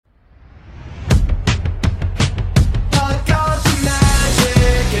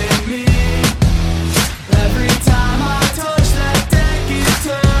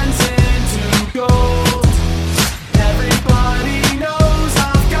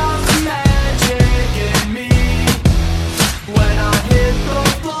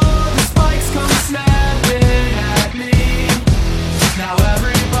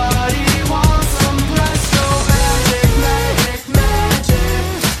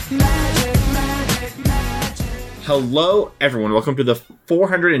Hello, everyone. Welcome to the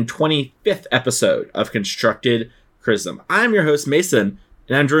 425th episode of Constructed Criticism. I'm your host, Mason,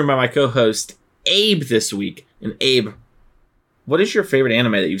 and I'm joined by my co-host, Abe, this week. And Abe, what is your favorite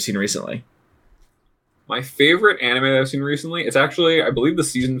anime that you've seen recently? My favorite anime that I've seen recently, it's actually, I believe the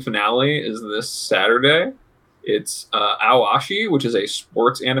season finale is this Saturday. It's Aoashi, which is a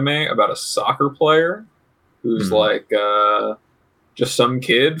sports anime about a soccer player who's just some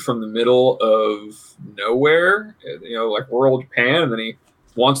kid from the middle of nowhere, like rural Japan, and then he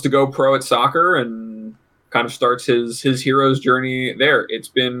wants to go pro at soccer and kind of starts his hero's journey there. It's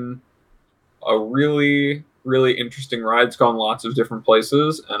been a really, really interesting ride. It's gone lots of different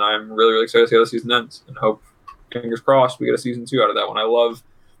places, and I'm really, really excited to see how the season ends, and hope, fingers crossed, we get a season 2 out of that one. I love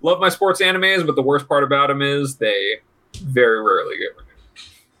my sports animes, but the worst part about them is they very rarely get renewed.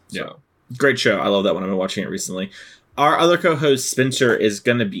 So. Great show. I love that one. I've been watching it recently. Our other co-host, Spencer, is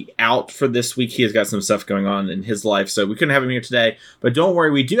going to be out for this week. He has got some stuff going on in his life, so we couldn't have him here today. But don't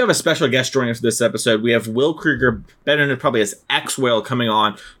worry, we do have a special guest joining us for this episode. We have Will Krieger, better known probably as X-Whale, coming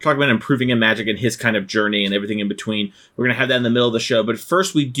on, talking about improving in Magic and his kind of journey and everything in between. We're going to have that in the middle of the show. But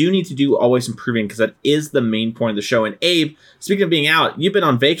first, we do need to do Always Improving, because that is the main point of the show. And Abe, speaking of being out, you've been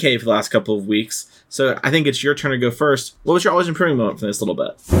on vacay for the last couple of weeks, so I think it's your turn to go first. What was your Always Improving moment for this little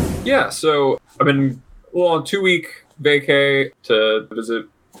bit? Yeah, so I've been on a 2-week vacay to visit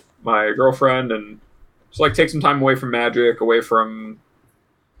my girlfriend and just take some time away from Magic, away from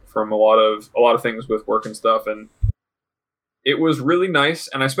a lot of things with work and stuff, and it was really nice.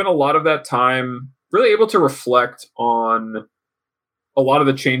 And I spent a lot of that time really able to reflect on a lot of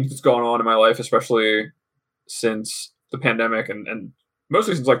the change that's gone on in my life, especially since the pandemic and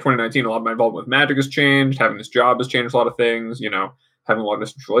mostly since 2019. A lot of my involvement with Magic has changed. Having this job has changed a lot of things. Having a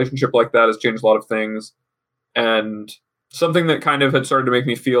long-distance relationship like that has changed a lot of things. And something that kind of had started to make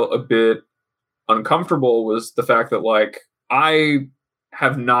me feel a bit uncomfortable was the fact that I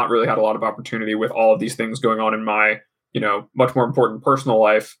have not really had a lot of opportunity with all of these things going on in my, much more important personal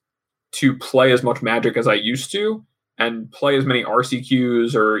life to play as much Magic as I used to and play as many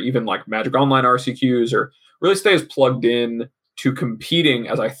RCQs or even Magic Online RCQs or really stay as plugged in to competing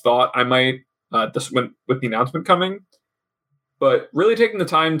as I thought I might with the announcement coming. But really taking the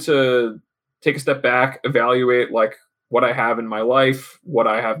time to take a step back, evaluate what I have in my life, what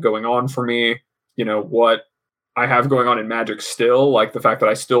I have going on for me, what I have going on in Magic still, the fact that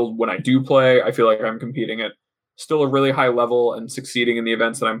I still, when I do play, I feel like I'm competing at still a really high level and succeeding in the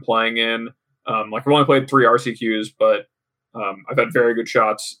events that I'm playing in. I've only played 3 RCQs, but I've had very good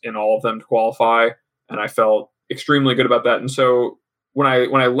shots in all of them to qualify, and I felt extremely good about that. And so when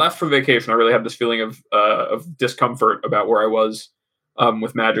I left for vacation, I really had this feeling of discomfort about where I was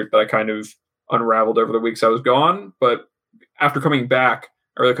with Magic that I kind of unraveled over the weeks I was gone. But after coming back,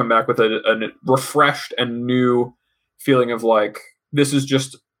 I really come back with a refreshed and new feeling of this is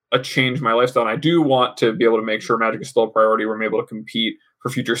just a change in my lifestyle. And I do want to be able to make sure Magic is still a priority where I'm able to compete for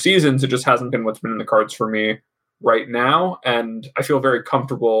future seasons. It just hasn't been what's been in the cards for me right now. And I feel very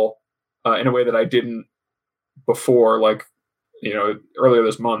comfortable in a way that I didn't before, earlier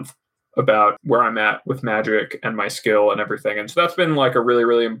this month, about where I'm at with Magic and my skill and everything. And so that's been a really,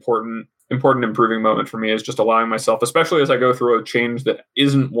 really important improving moment for me, is just allowing myself, especially as I go through a change that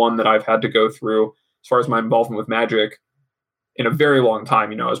isn't one that I've had to go through as far as my involvement with Magic in a very long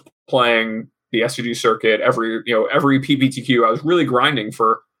time. I was playing the SCG circuit every PPTQ. I was really grinding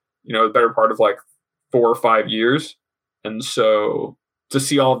for, the better part of 4 or 5 years. And so to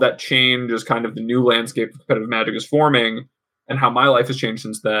see all of that change as kind of the new landscape of competitive Magic is forming and how my life has changed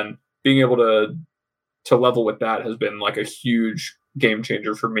since then, being able to level with that has been a huge game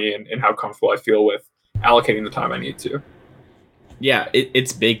changer for me and how comfortable I feel with allocating the time I need to. Yeah,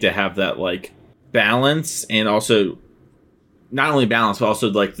 it's big to have that balance, and also not only balance, but also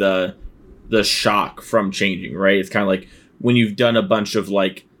the shock from changing, right? It's kind of when you've done a bunch of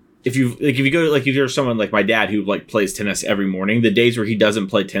if you go if you're someone like my dad who plays tennis every morning, the days where he doesn't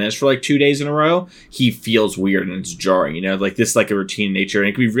play tennis for 2 days in a row, he feels weird and it's jarring, this a routine in nature, and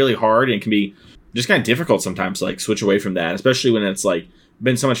it can be really hard, and it can be just kind of difficult sometimes to switch away from that, especially when it's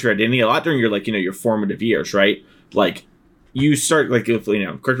been so much of your identity, a lot during your your formative years, right? You start if correct me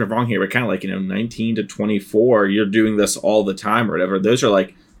if I'm wrong here, but kind of 19 to 24, you're doing this all the time or whatever. Those are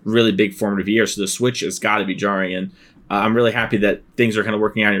really big formative years, so the switch has got to be jarring. And I'm really happy that things are kind of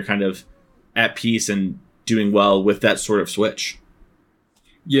working out and you're kind of at peace and doing well with that sort of switch.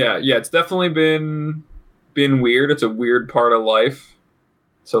 Yeah, it's definitely been weird. It's a weird part of life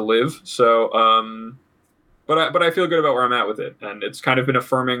to live. So, but I feel good about where I'm at with it, and it's kind of been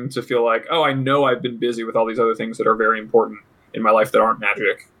affirming to feel I know I've been busy with all these other things that are very important in my life that aren't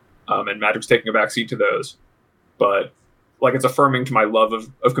Magic, and Magic's taking a backseat to those. but like it's affirming to my love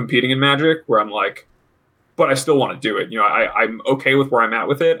of competing in Magic, where I'm like, but I still want to do it. I'm okay with where I'm at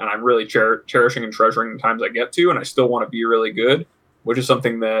with it, and I'm really cherishing and treasuring the times I get to, and I still want to be really good, which is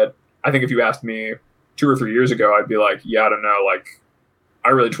something that I think if you asked me 2 or 3 years ago, I'd be like, yeah, I don't know, like I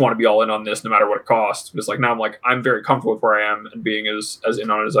really just want to be all in on this no matter what it costs. But it's like now I'm very comfortable with where I am and being as in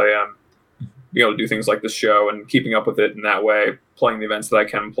on it as I am, being able to do things like this show and keeping up with it in that way, playing the events that I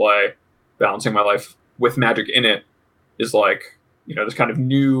can play, balancing my life with Magic in it is like, this kind of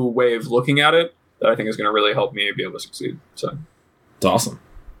new way of looking at it that I think is going to really help me be able to succeed. So it's awesome.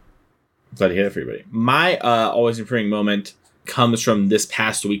 I'm glad to hear that for everybody. My always improving moment comes from this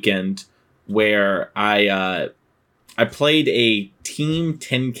past weekend where I played a team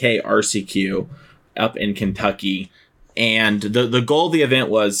 10K RCQ up in Kentucky, and the goal of the event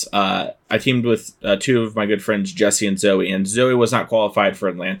was I teamed with 2 of my good friends, Jesse and Zoe was not qualified for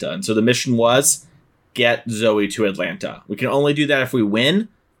Atlanta, and so the mission was get Zoe to Atlanta. We can only do that if we win.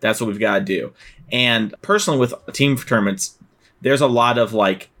 That's what we've got to do. And personally, with team tournaments, there's a lot of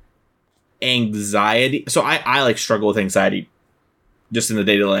like anxiety. So I like struggle with anxiety just in the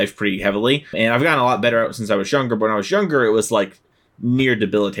day-to-day life pretty heavily. And I've gotten a lot better since I was younger. But when I was younger, it was like near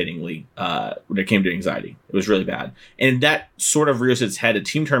debilitatingly when it came to anxiety. It was really bad. And that sort of rears its head at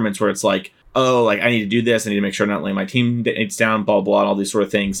team tournaments where it's like, oh, like I need to do this. I need to make sure I'm not laying my teammates down, blah, blah, and all these sort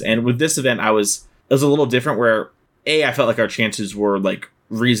of things. And with this event, it was a little different where I felt like our chances were like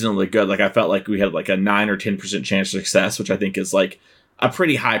reasonably good. Like I felt like we had like a 9 or 10% chance of success, which I think is like a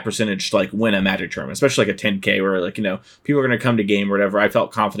pretty high percentage to like win a Magic tournament, especially like a 10K where like, people are going to come to game or whatever. I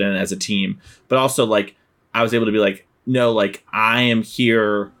felt confident as a team, but also like I was able to be like, no, like I am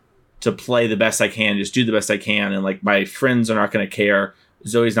here to play the best I can, just do the best I can. And like my friends are not going to care.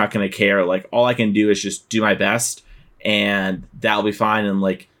 Zoe's not going to care. Like all I can do is just do my best and that'll be fine. And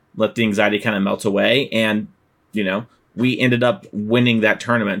like let the anxiety kind of melt away. And, we ended up winning that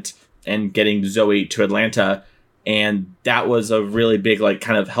tournament and getting Zoe to Atlanta. And that was a really big, like,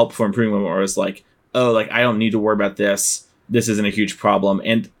 kind of help for improving moment where I was like, oh, like, I don't need to worry about this. This isn't a huge problem.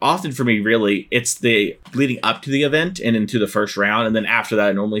 And often for me, really, it's the leading up to the event and into the first round. And then after that,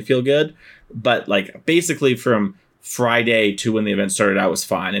 I normally feel good. But, like, basically from Friday to when the event started, I was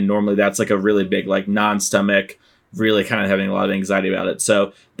fine. And normally that's, like, a really big, like, non-stomach, really kind of having a lot of anxiety about it.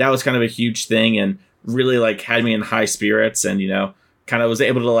 So that was kind of a huge thing and really, like, had me in high spirits and, kind of was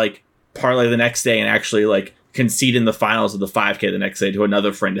able to, like, parlay the next day and actually, like, concede in the finals of the 5K the next day to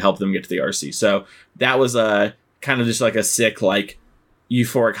another friend to help them get to the RC. So that was a kind of just like a sick, like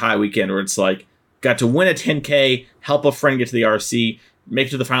euphoric high weekend where it's like got to win a 10K, help a friend get to the RC, make it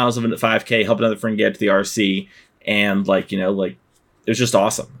to the finals of a 5K, help another friend get to the RC. And like, like it was just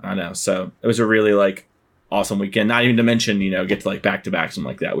awesome. I know. So it was a really like awesome weekend. Not even to mention, get to like back-to-back something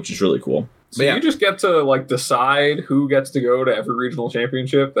like that, which is really cool. So you just get to like decide who gets to go to every regional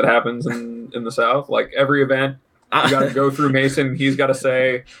championship that happens in the South. Like every event, you got to go through Mason. He's got to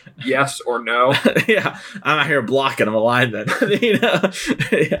say yes or no. Yeah, I'm out here blocking him a line then.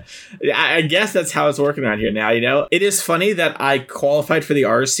 Yeah, I guess that's how it's working around here now. It is funny that I qualified for the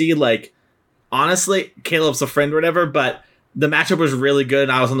RC. Like honestly, Caleb's a friend or whatever, but the matchup was really good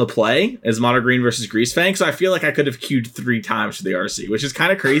and I was on the play as Mono Green versus Greasefang, so I feel like I could have queued 3 times for the RC, which is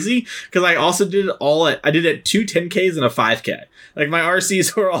kind of crazy because I also did it I did it 2 10Ks and a 5K. Like my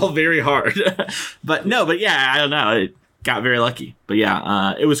RCs were all very hard. but yeah, I don't know. It got very lucky. But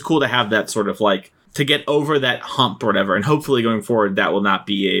yeah, it was cool to have that sort of like to get over that hump or whatever, and hopefully going forward that will not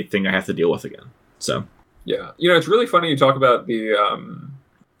be a thing I have to deal with again. So yeah. It's really funny you talk about the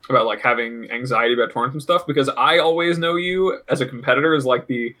about like having anxiety about tournaments and stuff, because I always know you as a competitor as like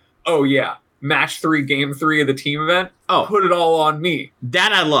match 3, game 3 of the team event. Oh, put it all on me.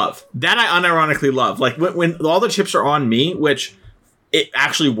 That I love. That I unironically love. Like when all the chips are on me, which it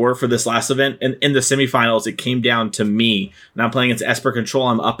actually were for this last event. And in the semifinals, it came down to me. And I'm playing against Esper Control.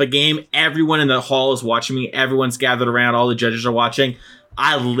 I'm up a game. Everyone in the hall is watching me. Everyone's gathered around. All the judges are watching.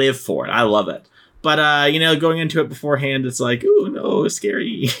 I live for it. I love it. But, going into it beforehand, it's like, ooh, no, it's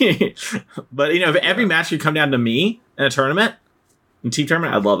scary. But, if every match could come down to me in a tournament, in team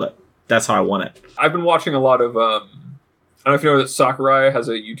tournament, I'd love it. That's how I want it. I've been watching a lot of, I don't know if you know that Sakurai has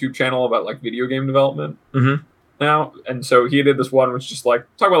a YouTube channel about, like, video game development now. And so he did this one which just, like,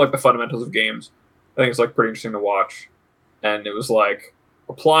 talk about, like, the fundamentals of games. I think it's, like, pretty interesting to watch. And it was, like,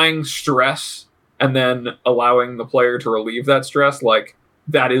 applying stress and then allowing the player to relieve that stress, like,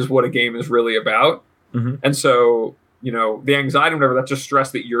 that is what a game is really about. And so, the anxiety, whatever, that's just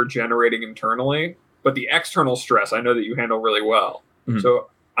stress that you're generating internally. But the external stress, I know that you handle really well. So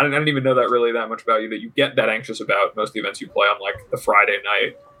I didn't even know that really that much about you, that you get that anxious about most of the events you play on like the Friday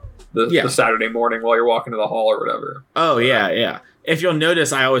night. the Saturday morning while you're walking to the hall or whatever. Oh yeah. If you'll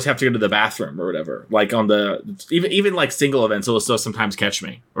notice, I always have to go to the bathroom or whatever. Like on the even like single events, it will still sometimes catch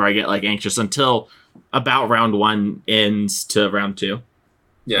me, or I get like anxious until about round 1 ends to round 2.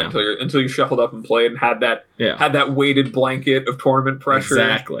 Yeah, until you shuffled up and played and had that weighted blanket of tournament pressure.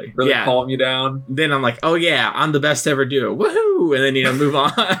 Exactly. Really calm you down. Then I'm like, oh yeah, I'm the best to ever do it. Woohoo! And then move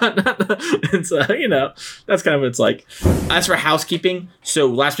on. And so that's kind of what it's like. As for housekeeping, so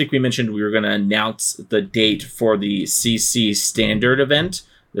last week we mentioned we were going to announce the date for the CC Standard event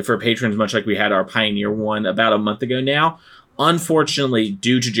for patrons, much like we had our Pioneer one about a month ago now. Unfortunately,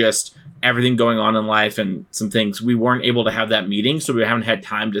 due to just everything going on in life and some things, we weren't able to have that meeting, so we haven't had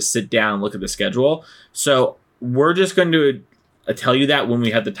time to sit down and look at the schedule. So we're just going to tell you that when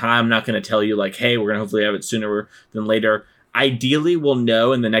we have the time. I'm not going to tell you like, hey, we're going to hopefully have it sooner than later. Ideally, we'll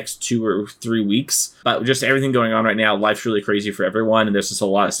know in the next 2 or 3 weeks, but just everything going on right now, life's really crazy for everyone, and there's just a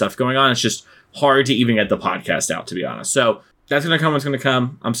lot of stuff going on. It's just hard to even get the podcast out, to be honest. So that's going to come what's going to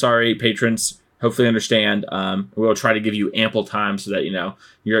come. I'm sorry, patrons. Hopefully understand. We'll try to give you ample time so that,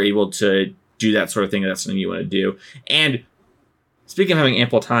 you're able to do that sort of thing if that's something you want to do. And speaking of having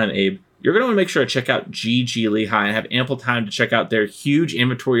ample time, Abe, you're going to want to make sure to check out GG Lehigh and have ample time to check out their huge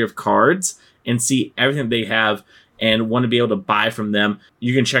inventory of cards and see everything they have and want to be able to buy from them.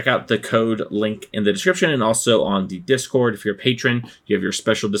 You can check out the code link in the description and also on the Discord. If you're a patron, you have your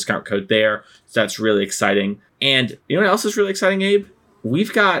special discount code there. So that's really exciting. And you know what else is really exciting, Abe?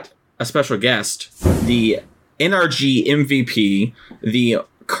 We've got a special guest, the NRG MVP, the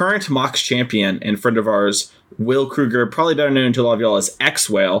current Mox champion and friend of ours, Will Kruger, probably better known to a lot of y'all as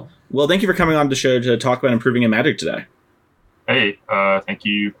X-Whale. Will, thank you for coming on the show to talk about improving in Magic today. Hey, thank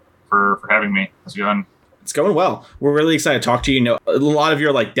you for having me. How's it going? It's going well. We're really excited to talk to you. A lot of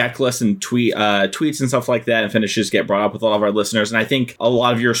your deck lists and tweets and stuff like that and finishes get brought up with a lot of our listeners. And I think a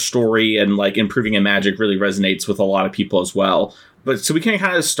lot of your story and improving in Magic really resonates with a lot of people as well. But so we can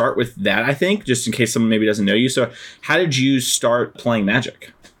kind of start with that, I think, just in case someone maybe doesn't know you. So how did you start playing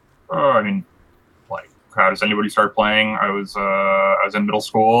Magic? How does anybody start playing? I was in middle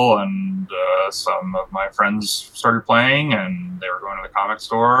school, and some of my friends started playing, and they were going to the comic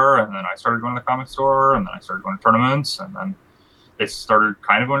store, and then I started going to the comic store, and then I started going to tournaments, and then they started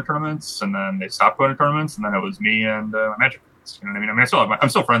kind of going to tournaments, and then they stopped going to tournaments, and then it was me and my Magic friends. You know what I mean? I'm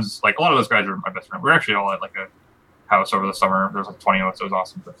still friends. Like, a lot of those guys are my best friends. We're actually all at a house over the summer. There was 20 of us. It was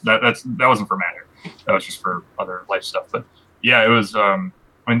awesome. But that wasn't for Magic. That was just for other life stuff. But yeah, it was.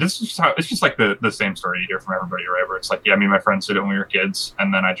 This is just it's just the same story you hear from everybody, right? Where it's me and my friends did it when we were kids,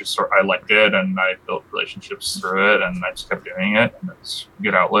 and then I liked it, and I built relationships through it, and I just kept doing it, and it's a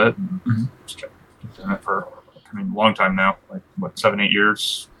good outlet, and just kept doing it for a long time now, 7-8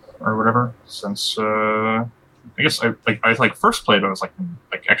 years or whatever since. I guess I first played. I was in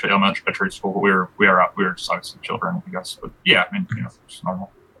actually elementary school, but we were just obviously children, I guess. But yeah, it's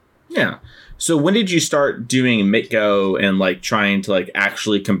normal. Yeah. So when did you start doing Mitgo and trying to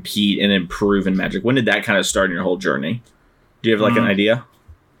actually compete and improve in Magic? When did that kind of start in your whole journey? Do you have an idea?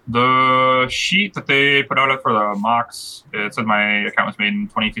 The sheet that they put out for the Mox, it said my account was made in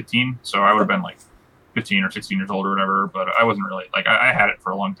 2015, so I would have been 15 or 16 years old or whatever. But I wasn't really I had it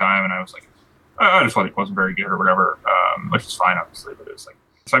for a long time, and I was I just wasn't very good or whatever, which is fine obviously. But it was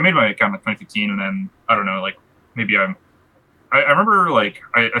so I made my account in 2015, and then I don't know, maybe I remember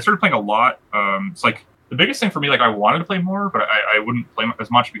I started playing a lot. It's the biggest thing for me, I wanted to play more, but I wouldn't play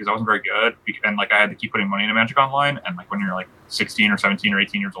as much because I wasn't very good, and I had to keep putting money into Magic Online, and when you're 16 or 17 or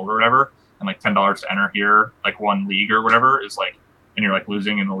 18 years old or whatever, and $10 to enter here, one league or whatever is and you're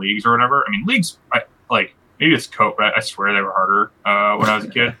losing in the leagues or whatever. I mean, leagues, maybe it's Cope, but I swear they were harder when I was a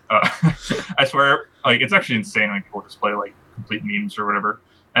kid. I swear, it's actually insane when people just play complete memes or whatever,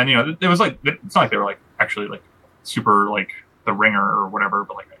 and it was it's not they were actually super the ringer or whatever,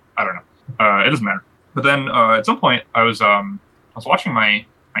 but I don't know. It doesn't matter. But then at some point I was watching my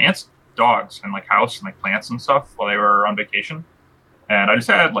aunt's dogs and house and plants and stuff while they were on vacation, and I just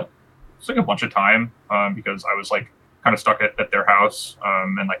had a bunch of time because I was kind of stuck at their house,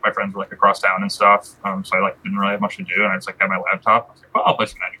 and my friends were across town and stuff, so I didn't really have much to do, and I just had my laptop. I was well, I'll play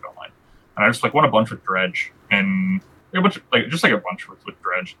some Magic Online, and I just won a bunch with Dredge, and a bunch of, a bunch with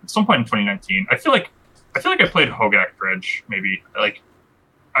Dredge. At some point in 2019, I feel like I played Hogak Dredge, maybe.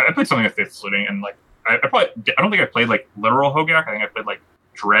 I played something with Fifth Slitting, and I don't think I played literal Hogak. I think I played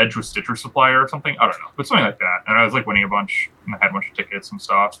Dredge with Stitcher Supplier or something. I don't know, but something like that. And I was winning a bunch, and I had a bunch of tickets and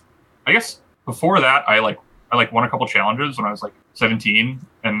stuff. I guess before that, I won a couple challenges when I was 17,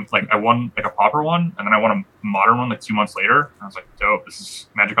 and I won a Pauper one, and then I won a Modern one 2 months later. And I was dope, this is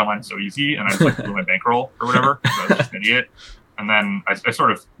Magic Online is so easy, and I just blew my bankroll or whatever. I was just an idiot. and then I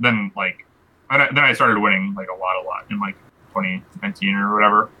sort of then like then I started winning like a lot in like 2019 or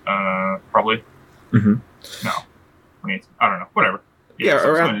whatever, probably. Mm-hmm. No, 2018. I don't know, whatever. Yeah,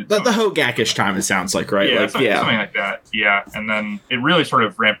 around the Hogak-ish time, it sounds like, right? Yeah, like, something like that. Yeah, and then it really sort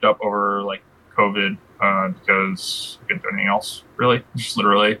of ramped up over like COVID because I couldn't do anything else, really. Just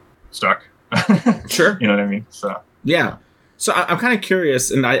literally stuck. Sure. You know what I mean? So yeah. So I'm kind of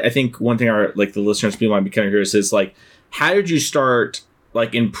curious, and I think one thing our like the listeners people might be kind of curious is like, how did you start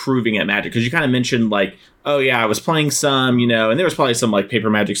like improving at Magic? Because you kind of mentioned like, oh yeah, I was playing some, you know, and there was probably some like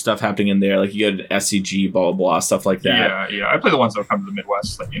paper Magic stuff happening in there, like you go to SCG, blah blah blah, stuff like that. Yeah. I play the ones that come to the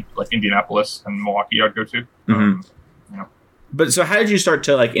Midwest, like Indianapolis and Milwaukee. I'd go to. Mm-hmm. You know. But so how did you start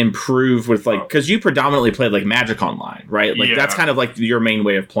to like improve with like, because you predominantly played like Magic Online, right? Like that's kind of like your main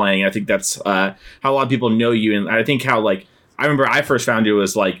way of playing. I think that's how a lot of people know you. And I think how like, I remember I first found you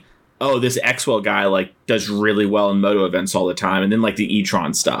as like, oh, this Xwell guy like does really well in Moto events all the time. And then like the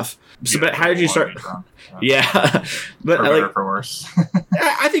E-Tron stuff. So, but how did you start? Yeah. But for better, like, for worse.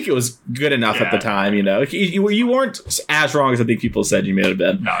 I think it was good enough at the time, you know. You weren't as wrong as I think people said you may have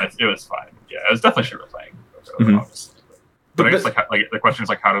been. No, it was fine. Yeah, it was definitely sugar playing. Mm-hmm. But I guess like the question is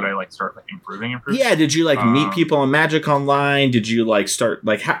like, how did I like start like improving? Yeah, did you like meet people on Magic Online? Did you like start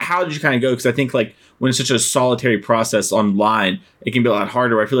like how did you kind of go? Because I think like when it's such a solitary process online, it can be a lot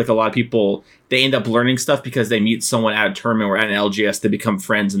harder. I feel like a lot of people they end up learning stuff because they meet someone at a tournament or at an LGS, they become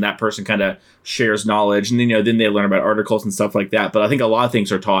friends, and that person kind of shares knowledge, and then they learn about articles and stuff like that. But I think a lot of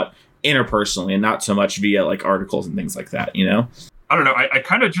things are taught interpersonally and not so much via like articles and things like that. You know, I don't know. I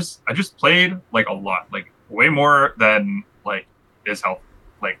kind of just played like a lot, like way more than like is health,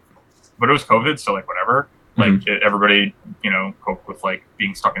 like, but it was COVID, so like whatever. Like everybody, you know, coped with like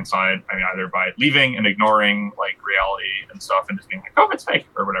being stuck inside. I mean, either by leaving and ignoring like reality and stuff, and just being like, "COVID's fake"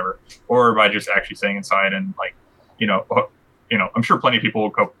 or whatever, or by just actually staying inside and like, you know, I'm sure plenty of people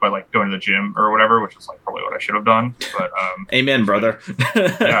will cope by like going to the gym or whatever, which is like probably what I should have done. But amen, brother.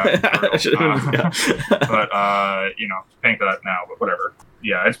 Yeah, but you know, paying for that now, but whatever.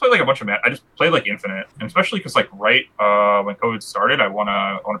 Yeah, I just played like a bunch of I just played like Infinite, and especially because like right when COVID started, I won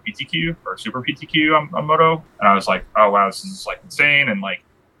a PTQ or Super PTQ on Moto, and I was like, oh wow, this is like insane, and like,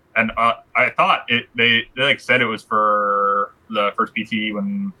 and I thought they like said it was for the first PT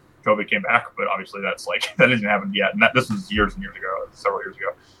when COVID came back, but obviously that's like that hasn't happened yet, and this was years and years ago, several years ago,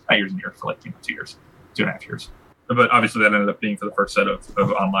 not years and years, for like 2 years, 2.5 years. But obviously that ended up being for the first set of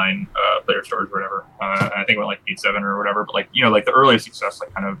online player stores or whatever. I think it went like 8-7 or whatever. But like, you know, like the early success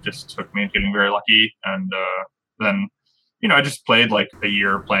like kind of just took me getting very lucky. And then, you know, I just played like a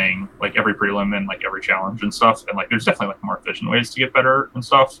year playing like every prelim and like every challenge and stuff. And like there's definitely like more efficient ways to get better and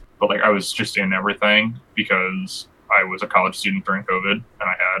stuff. But like I was just in everything because I was a college student during COVID and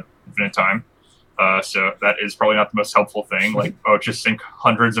I had infinite time. So that is probably not the most helpful thing. Like, oh, just sink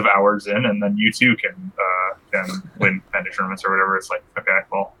hundreds of hours in, and then you too can win Panda tournaments or whatever. It's like, okay,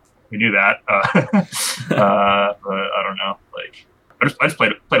 well, we knew that. But I don't know. Like, I just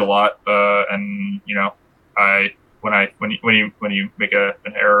played a lot, and you know, when you make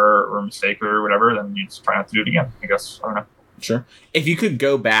an error or a mistake or whatever, then you just try not to do it again. I guess I don't know. Sure. If you could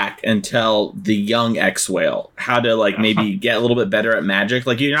go back and tell the young Xwell how to like maybe get a little bit better at Magic,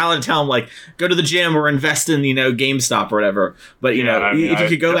 like you're not allowed to tell him like go to the gym or invest in GameStop or whatever. But you know, if you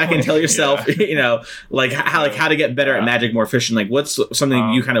could go back and tell yourself, you know, like how to get better at Magic more efficient, like what's something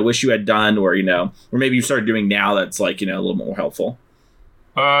you kind of wish you had done, or you know, or maybe you started doing now that's like you know a little more helpful.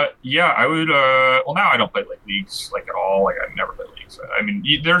 Yeah, I would. Well, now I don't play like leagues like at all. Like I never play leagues. I mean,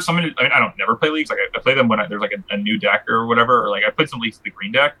 there's some. I mean, I don't never play leagues. Like I play them when there's like a new deck or whatever. Or like I played some leagues with the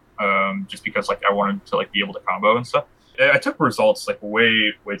green deck, just because like I wanted to like be able to combo and stuff. I took results like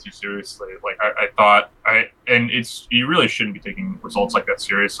way too seriously. Like I thought and you really shouldn't be taking results like that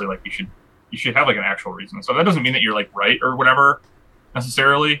seriously. Like you should have like an actual reason. So that doesn't mean that you're like right or whatever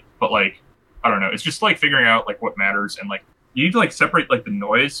necessarily, but like I don't know. It's just like figuring out like what matters and like. You need to like separate like the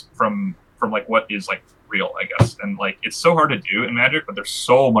noise from like what is like real, I guess. And like it's so hard to do in Magic, but there's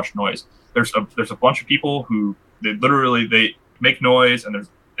so much noise. There's a bunch of people who they make noise and there's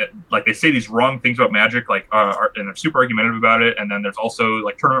like they say these wrong things about Magic, like and they're super argumentative about it. And then there's also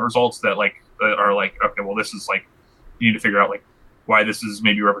like tournament results that are like, okay, well this is like you need to figure out like why this is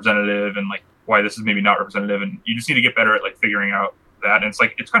maybe representative and like why this is maybe not representative, and you just need to get better at like figuring out that. And it's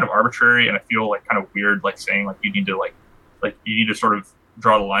like it's kind of arbitrary, and I feel like kind of weird like saying like you need to sort of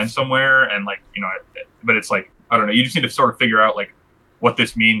draw the line somewhere and like, you know, but it's like, I don't know, you just need to sort of figure out like what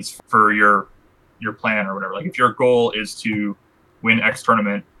this means for your plan or whatever. Like if your goal is to win X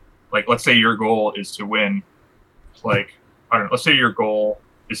tournament, like let's say your goal is to win, like, I don't know, let's say your goal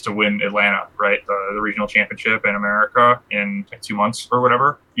is to win Atlanta, right? The regional championship in America in like 2 months or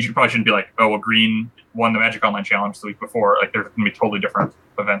whatever. Probably shouldn't be like, oh, well, Green won the Magic Online Challenge the week before. Like, there's going to be totally different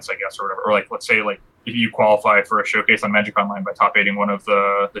events, I guess, or whatever. Or like, let's say like if you qualify for a showcase on Magic Online by top 8ing one of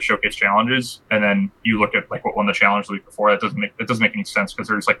the showcase challenges, and then you look at like what won the challenge the week before, that doesn't make any sense because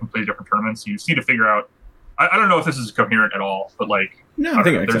there's like completely different tournaments. You just need to figure out. I don't know if this is coherent at all, but like, no, I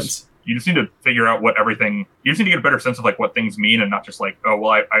think it makes sense. You just need to figure out what everything. You just need to get a better sense of like what things mean, and not just like, oh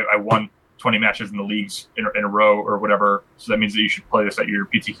well, I won 20 matches in the leagues in a row or whatever, so that means that you should play this at your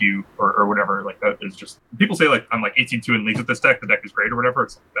PTQ or whatever. Like, that is just, people say like I'm like 18-2 in leagues with this deck, the deck is great or whatever.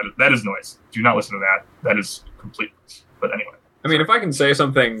 It's like, that is noise. Do not listen to that. That is complete noise. But anyway, I mean, if I can say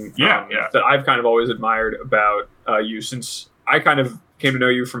something that I've kind of always admired about you, since I kind of came to know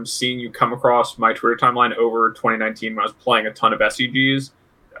you from seeing you come across my Twitter timeline over 2019 when I was playing a ton of SCGs,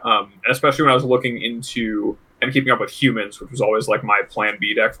 especially when I was looking into and keeping up with humans, which was always like my plan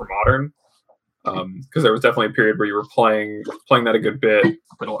B deck for Modern. Because there was definitely a period where you were playing that a good bit.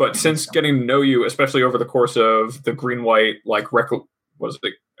 But since getting to know you, especially over the course of the green-white, like, Reclaimer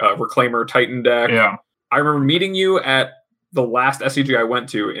Titan deck, I remember meeting you at the last SCG I went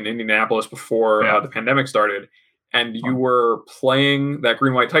to in Indianapolis before the pandemic started, and you were playing that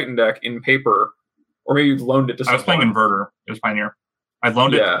green-white Titan deck in paper, or maybe you loaned it to someone. I was playing Inverter. It was Pioneer. I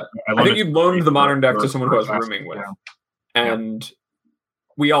loaned it. I think you loaned the Modern deck to someone who I was rooming with. And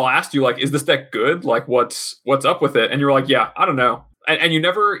we all asked you, like, is this deck good? Like, what's up with it? And you were like, yeah, I don't know. And you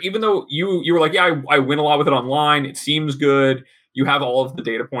never, even though you were like, yeah, I win a lot with it online. It seems good. You have all of the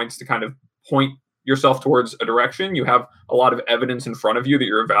data points to kind of point yourself towards a direction. You have a lot of evidence in front of you that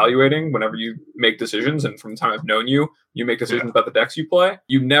you're evaluating whenever you make decisions. And from the time I've known you, you make decisions about the decks you play.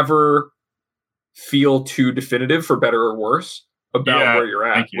 You never feel too definitive, for better or worse, about where you're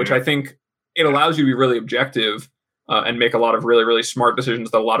at, which I think it allows you to be really objective and make a lot of really, really smart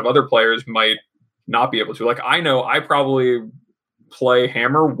decisions that a lot of other players might not be able to. Like, I know I probably play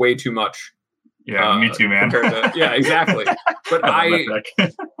Hammer way too much. Yeah, me too, man. Yeah, exactly. But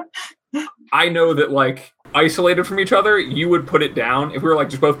I know that, like, isolated from each other, you would put it down. If we were like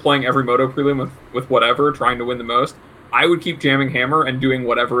just both playing every Moto prelim with whatever, trying to win the most, I would keep jamming Hammer and doing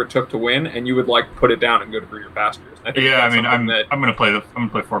whatever it took to win, and you would like put it down and go to greener pastures. I'm gonna play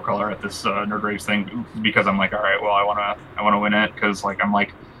 4-color at this Nerd Raves thing because I'm like, all right, well, I wanna win it because like I'm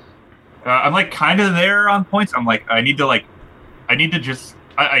kind of there on points. I'm like, I need to just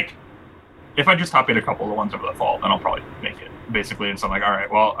if I just top eight a couple of the ones over the fall, then I'll probably make it basically. And so I'm like,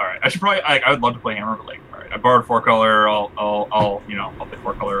 all right. I should probably, I would love to play Hammer, but like, all right, I borrowed 4-color. I'll play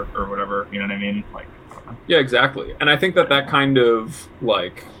 4-color or whatever. You know what I mean? Like, I don't know. Yeah, exactly. And I think that kind of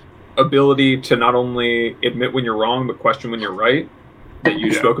like ability to not only admit when you're wrong, but question when you're right, that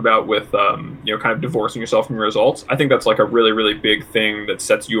you spoke about with, kind of divorcing yourself from your results. I think that's like a really, really big thing that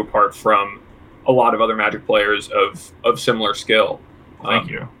sets you apart from a lot of other Magic players of similar skill. Thank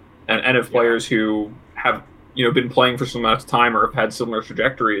you. And of players who have, been playing for some amount of time or have had similar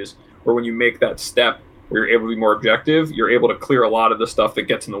trajectories, where when you make that step where you're able to be more objective, you're able to clear a lot of the stuff that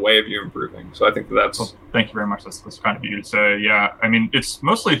gets in the way of you improving. So I think that's... Well, thank you very much. That's kind of you to say. Yeah, I mean, it's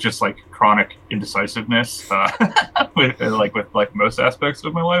mostly just like chronic indecisiveness with most aspects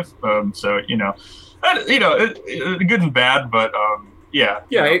of my life. So, good and bad, but...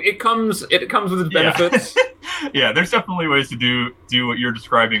 It comes with its benefits. Yeah, there's definitely ways to do what you're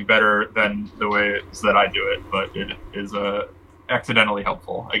describing better than the ways that I do it, but it is accidentally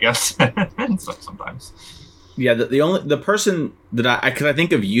helpful, I guess. Sometimes. Yeah, the person that I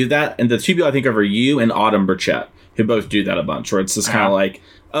think of you that, and the two people I think of are you and Autumn Burchett, who both do that a bunch, where it's just kind of like,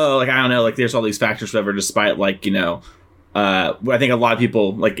 oh, like, I don't know, like there's all these factors, whatever, despite like, I think a lot of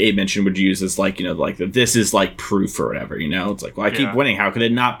people, like Abe mentioned, would use as like, like this is like proof or whatever, it's like, well, I keep winning. How could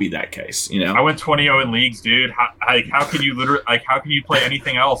it not be that case? I went 20-0 in leagues, dude. How can you literally, like, how can you play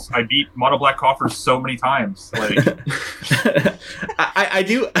anything else? I beat Mono Black Coffers so many times. Like, I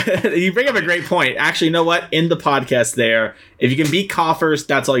do. You bring up a great point. Actually, you know what? In the podcast there, if you can beat Coffers,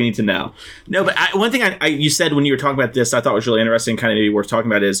 that's all you need to know. No, but one thing you said when you were talking about this, I thought was really interesting, kind of maybe worth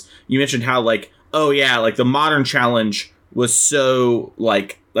talking about, is you mentioned how like, oh yeah, like the Modern Challenge was so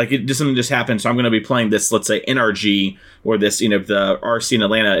like it doesn't just happen. So I'm going to be playing this, let's say NRG or this, the RC in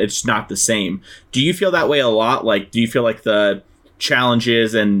Atlanta. It's not the same. Do you feel that way a lot? Like, do you feel like the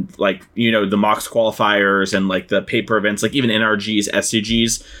challenges and like, the Mox qualifiers and like the paper events, like even NRGs,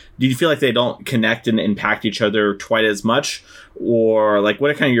 SCGs, do you feel like they don't connect and impact each other quite as much? Or like,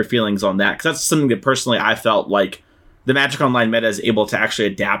 what are kind of your feelings on that? Because that's something that personally I felt like the Magic Online meta is able to actually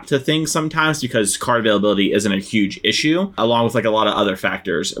adapt to things sometimes because card availability isn't a huge issue, along with like a lot of other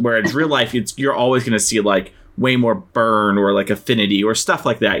factors. Whereas real life, you're always going to see like way more burn or like affinity or stuff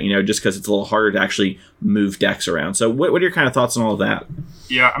like that, just because it's a little harder to actually move decks around. So what are your kind of thoughts on all of that?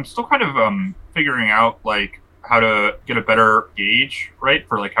 Yeah, I'm still kind of figuring out like how to get a better gauge, right,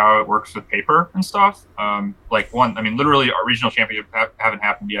 for like how it works with paper and stuff. Literally our regional championships haven't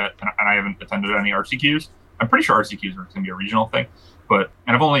happened yet, and I haven't attended any RCQs. I'm pretty sure RCQs are going to be a regional thing, and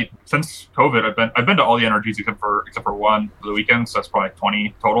I've only since COVID I've been to all the NRGs except for one for the weekends. So that's probably like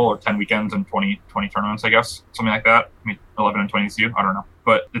 20 total, or 10 weekends and 20 tournaments, I guess, something like that. 11 and 22, I don't know,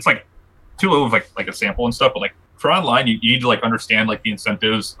 but it's like too low of like a sample and stuff. But like for online, you need to like understand like the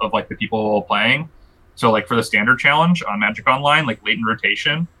incentives of like the people playing. So like for the standard challenge on Magic Online, like late in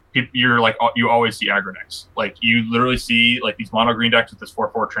rotation, you're like you always see aggro decks. Like you literally see like these mono green decks with this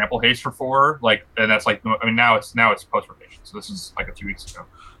 4/4 trample haste for 4. Like, and that's like, now it's post rotation. So this is like a few weeks ago,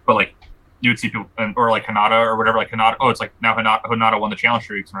 but like you would see people or like Hanada or whatever, like Hanada. Oh, it's like now Hanada won the challenge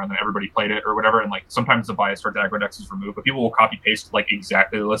 3 weeks in a row, and then everybody played it or whatever. And like sometimes the bias towards aggro decks is removed, but people will copy paste like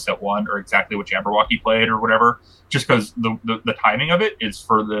exactly the list that won or exactly what Jabberwocky played or whatever, just because the timing of it is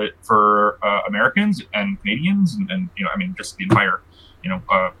for Americans and Canadians and just the entire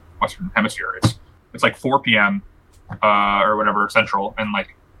Western Hemisphere. It's like 4 p.m. Or whatever Central, and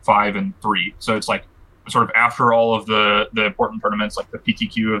like 5 and 3. So it's like sort of after all of the important tournaments, like the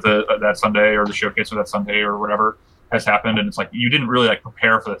PTQ of that Sunday or the showcase of that Sunday or whatever has happened, and it's like you didn't really like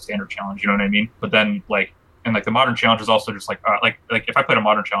prepare for the standard challenge, you know what I mean? But then like, and like the modern challenge is also just like if I played a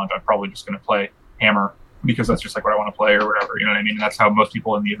modern challenge, I'm probably just going to play Hammer because that's just like what I want to play or whatever, you know what I mean? And that's how most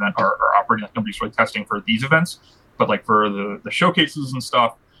people in the event are operating. Like nobody's really testing for these events, but like for the showcases and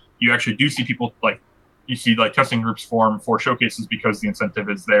stuff, you actually do see people like. You see like testing groups form for showcases because the incentive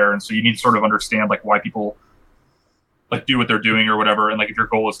is there, and so you need to sort of understand like why people like do what they're doing or whatever. And like if your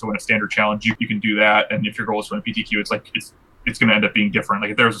goal is to win a standard challenge, you can do that, and if your goal is to win a PTQ, it's going to end up being different.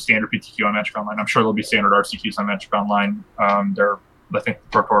 Like if there's a standard PTQ on Magic Online, I'm sure there'll be standard RCQs on Magic Online. I think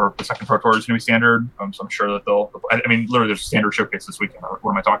the second Pro Tour is going to be standard, so I'm sure that literally there's a standard showcase this weekend.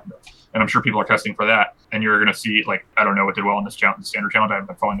 What am I talking about? And I'm sure people are testing for that, and you're going to see like, I don't know what did well in this standard challenge. I haven't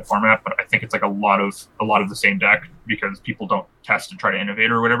been following the format, but I think it's like a lot of the same deck because people don't test and try to innovate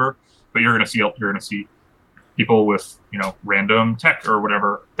or whatever. But you're going to see people with random tech or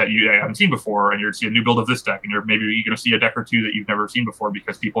whatever that you haven't seen before, and you're going to see a new build of this deck, and you're going to see a deck or two that you've never seen before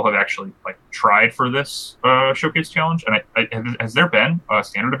because people have actually like tried for this showcase challenge. And has there been a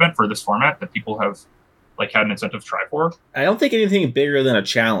standard event for this format that people have like had an incentive to try for? I don't think anything bigger than a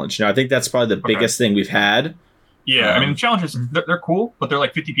challenge. No, I think that's probably the biggest thing we've had. Yeah, the challenges they're cool, but they're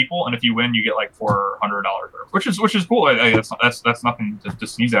like 50 people, and if you win, you get like $400, which is cool. That's nothing to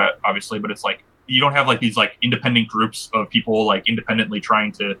sneeze at, obviously, but it's like you don't have like these like independent groups of people like independently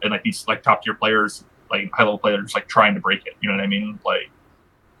trying to, and like these like top tier players, like high level players, like trying to break it. You know what I mean? Like,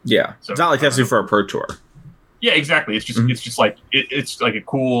 yeah, so, it's not like testing for a pro tour. Yeah, exactly. It's just like it's like a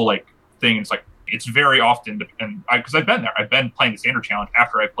cool like thing. It's like it's very often, and because I've been there, I've been playing the standard challenge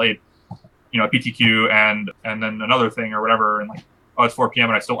after I played a PTQ and then another thing or whatever, and like, oh, it's 4 p.m.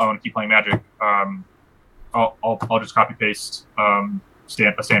 and I want to keep playing Magic. I'll just copy paste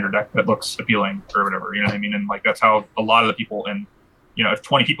a standard deck that looks appealing or whatever, you know what I mean? And like that's how a lot of the people, and if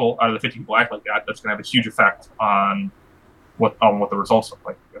 20 people out of the 50 people act like that, that's going to have a huge effect on what the results look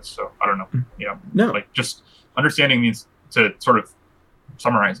like. So I don't know, no, like just understanding these, to sort of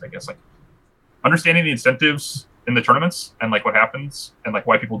summarize, I guess, like understanding the incentives in the tournaments and like what happens and like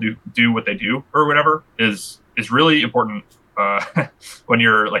why people do what they do or whatever is really important when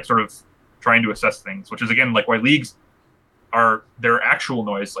you're like sort of trying to assess things, which is again like why leagues are their actual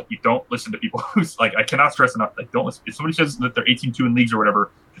noise. Like you don't listen to people who's like, I cannot stress enough, like don't listen. If somebody says that they're 18-2 in leagues or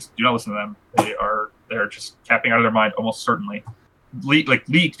whatever, just do not listen to them. They're just capping out of their mind almost certainly.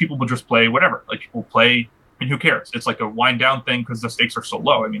 Leagues, people will just play whatever. Like people play, I mean, who cares? It's like a wind down thing because the stakes are so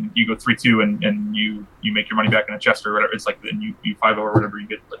low. I mean, you go 3-2 and you make your money back in a chest or whatever. It's like, and you 5 or whatever, you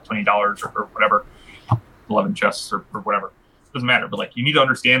get like $20 or whatever, 11 chests or whatever. It doesn't matter. But like, you need to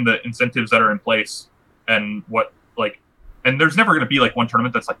understand the incentives that are in place and what like, and there's never going to be like one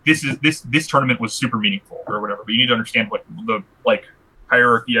tournament that's like, this tournament was super meaningful or whatever. But you need to understand what the like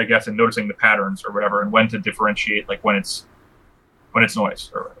hierarchy, I guess, and noticing the patterns or whatever, and when to differentiate, like when it's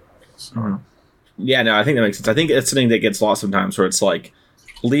noise or whatever, I guess. Mm-hmm. Yeah, no, I think that makes sense. I think it's something that gets lost sometimes where it's like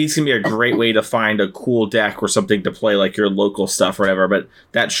leagues can be a great way to find a cool deck or something to play like your local stuff or whatever, but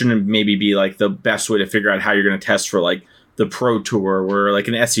that shouldn't maybe be like the best way to figure out how you're going to test for like the pro tour or like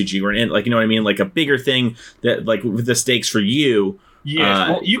an SCG or like, you know what I mean? Like a bigger thing that like with the stakes for you.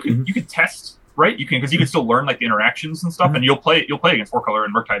 Yeah, well, you can test, right? You can, because you can still learn like the interactions and stuff, mm-hmm. and you'll play against Four Color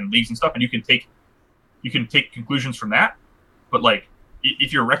and Murktide and leagues and stuff, and you can take conclusions from that. But like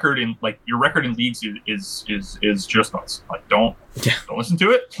if your record in leagues is just nuts. Like don't listen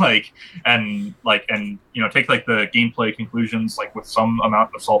to it. Like and take like the gameplay conclusions like with some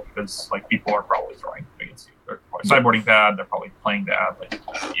amount of salt, because like people are probably throwing against you. They're sideboarding bad. They're probably playing bad. Like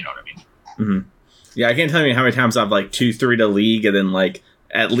you know what I mean. Mm-hmm. Yeah, I can't tell you how many times I've like 2-3 to league and then like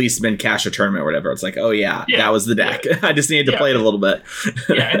at least been cash a tournament or whatever. It's like, oh yeah, that was the deck. Yeah. I just needed to play it a little bit.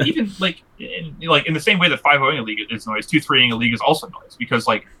 Yeah, and even like in the same way that 5-0ing a league is noise, 2-3ing a league is also noise, because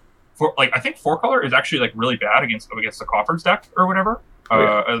like I think 4-color is actually like really bad against the Coffers deck or whatever.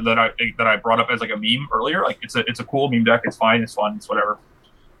 That I brought up as like a meme earlier. Like it's a cool meme deck. It's fine. It's fun. It's whatever.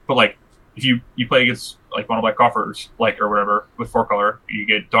 But like if you play against like mono black Coffers like or whatever with 4-color, you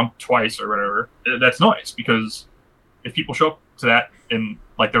get dumped twice or whatever. That's noise, because if people show up to that, and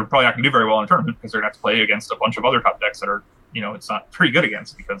like they're probably not going to do very well in a tournament, because they're going to have to play against a bunch of other top decks that are, it's not pretty good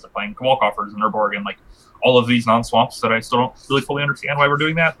against, because they're playing Cabal Coffers and Urborg and like all of these non-swamps that I still don't really fully understand why we're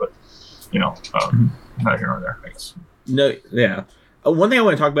doing that. But neither here nor there, I guess. No, yeah. One thing I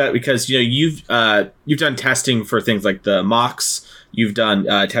want to talk about, because you've done testing for things like the mocks. You've done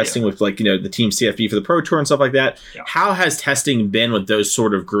testing with like the Team CFB for the Pro Tour and stuff like that. Yeah. How has testing been with those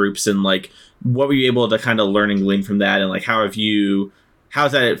sort of groups, and like what were you able to kind of learn and glean from that, and like how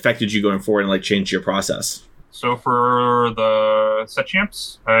has that affected you going forward and like changed your process? So for the set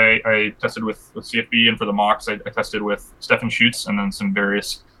champs, I tested with CFB, and for the mocks, I tested with Stefan Schutz and then some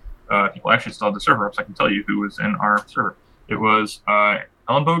various people. Actually still have the server up, so I can tell you who was in our server. It was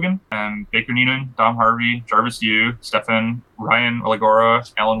Ellen Bogan and Baker Noonan, Dom Harvey, Jarvis Yu, Stefan, Ryan Oligora,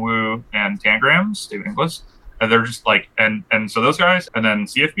 Alan Wu, and Tangrams, David Inglis. And they're just like, and so those guys, and then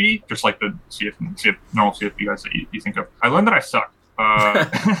CFB, just like the normal CFB guys that you think of. I learned that I suck.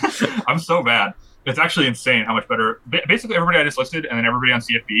 I'm so bad. It's actually insane how much better. Basically, everybody I just listed, and then everybody on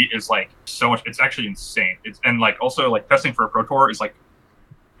CFB is like so much. It's actually insane. And like also like testing for a Pro Tour is like,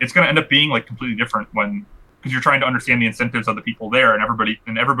 it's going to end up being like completely different because you're trying to understand the incentives of the people there, and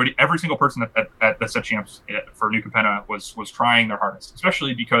every single person at the set champs for New Capenna was trying their hardest,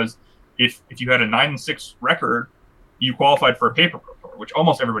 especially because if you had a 9-6 record, you qualified for a paper Pro Tour, which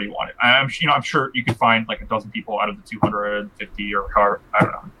almost everybody wanted. I'm sure you could find like a dozen people out of the 250 or however, I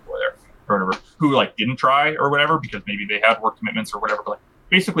don't know, who were there or whatever, who like didn't try or whatever because maybe they had work commitments or whatever. But like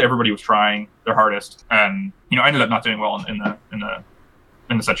basically everybody was trying their hardest, and I ended up not doing well in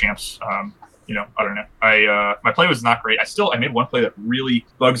the set champs. I don't know. My play was not great. I made one play that really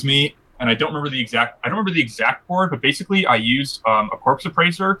bugs me, and I don't remember the exact board, but basically I used a Corpse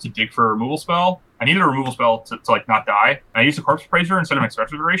Appraiser to dig for a removal spell. I needed a removal spell to like not die. And I used a Corpse Appraiser instead of an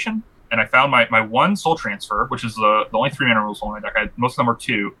Expressive Duration, and I found my one Soul Transfer, which is the only 3-mana removal spell in my deck. Most of them were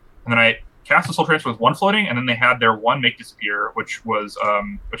 2, and then I cast a Soul Transfer with 1 floating, and then they had their 1 Make Disappear, which was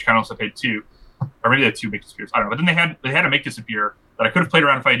which kind of also paid 2, or maybe they had 2 Make Disappears. I don't know. But then they had a Make Disappear that I could have played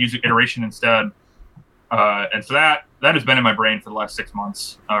around if I had used Iteration instead. And so that has been in my brain for the last 6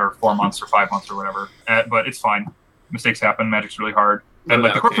 months or 4 months or 5 months or whatever. But it's fine. Mistakes happen. Magic's really hard. And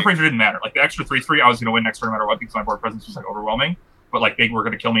like the Corpse Appraiser didn't matter. Like the extra 3/3, I was going to win next turn no matter what because my board presence was like overwhelming. But like they were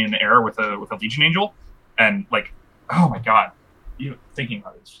going to kill me in the air with a Legion Angel, and like, oh my god, thinking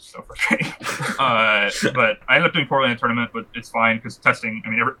about it is just so frustrating. But I ended up doing poorly in the tournament, but it's fine because testing. I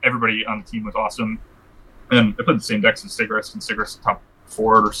mean, everybody on the team was awesome, and I played the same decks as Sigrist, and Sigrist top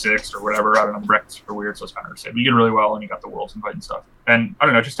 4 or 6 or whatever. I don't know. The bracket's super weird, so it's kind of hard to say. But you did really well, and you got the Worlds invite and stuff. And I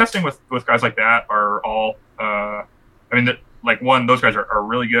don't know, just testing with guys like that are all. Those guys are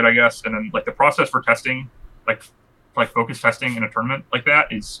really good, I guess. And then like the process for testing, like focus testing in a tournament like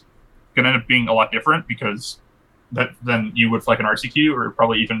that is going to end up being a lot different because than you would for like an RCQ, or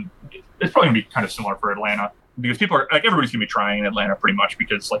probably even it's probably going to be kind of similar for Atlanta because people are like everybody's going to be trying in Atlanta pretty much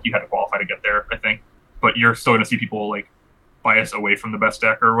because like you had to qualify to get there, I think. But you're still going to see people like bias away from the best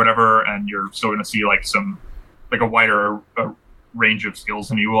deck or whatever, and you're still going to see like some like a wider range of skills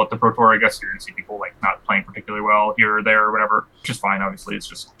than you will at the Pro Tour. I guess you're going to see people like not playing particularly well here or there or whatever, which is fine. Obviously, it's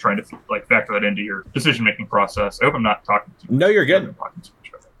just trying to like factor that into your decision making process. I hope I'm not talking too much. No, you're good.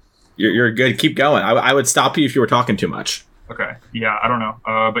 You're good. Keep going. I would stop you if you were talking too much. Okay. Yeah, I don't know.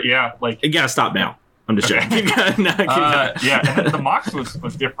 But yeah, like you gotta stop now. I'm just joking. Yeah, and the Mox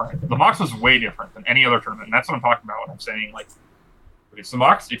was different. The Mox was way different than any other tournament, and that's what I'm talking about when I'm saying like, okay, so the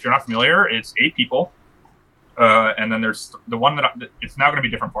Mox, if you're not familiar, it's 8 people. And then there's the one it's now going to be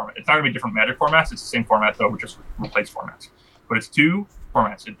different format. It's not going to be different Magic formats. It's the same format though, just replaced formats. But it's 2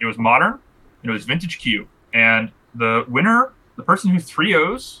 formats. It was Modern, and it was Vintage Q. And the winner, the person who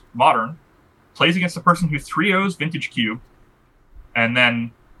 3-0s Modern, plays against the person who 3-0s Vintage Q. And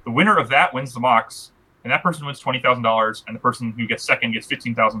then the winner of that wins the Mox, and that person wins $20,000, and the person who gets second gets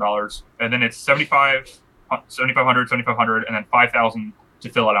 $15,000. And then it's 75 7,500, 7,500, and then 5,000 to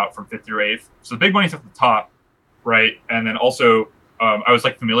fill it out from 5th through 8th. So the big money's at the top, right? And then also, I was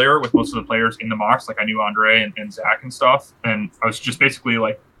like familiar with most of the players in the mocks. Like I knew Andre and Zach and stuff. And I was just basically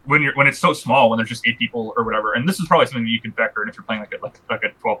like, when it's so small, when there's just 8 people or whatever, and this is probably something that you can factor in if you're playing like a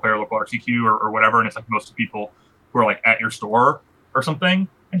 12-player local RCQ or whatever, and it's like most people who are like at your store or something,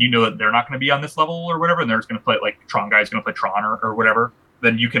 and you know that they're not going to be on this level or whatever, and they're just going to play like Tron guy's going to play Tron or whatever,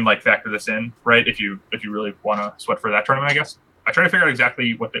 then you can like factor this in, right? If you really want to sweat for that tournament, I guess. I try to figure out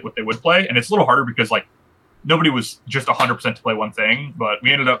exactly what they would play, and it's a little harder because like nobody was just 100% to play one thing, but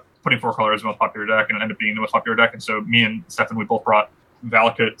we ended up putting 4-color as the most popular deck, and it ended up being the most popular deck. And so me and Stefan, we both brought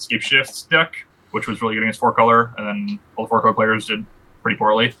Valakut Scapeshifts deck, which was really good against 4-color, and then all the 4-color players did pretty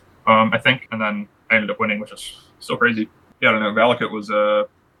poorly, I think. And then I ended up winning, which is so crazy. Yeah, I don't know. Valakut was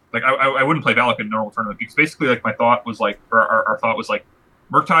like I wouldn't play Valakut in a normal tournament because basically like my thought was like, or our thought was like,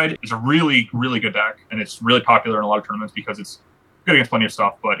 Murktide is a really, really good deck, and it's really popular in a lot of tournaments because it's good against plenty of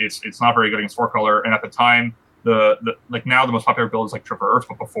stuff, but it's not very good against 4-color. And at the time, the like now the most popular build is like Traverse,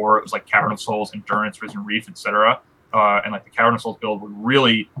 but before it was like Cavern of Souls, Endurance, Risen Reef, etc. And like the Cavern of Souls build would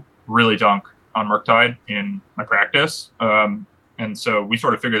really, really dunk on Murktide in my practice. And so we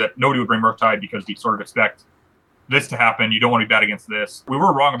sort of figured that nobody would bring Murktide because we sort of expect this to happen. You don't want to be bad against this. We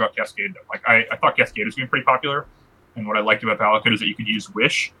were wrong about Cascade, though. Like I thought Cascade was being pretty popular. And what I liked about Valakut is that you could use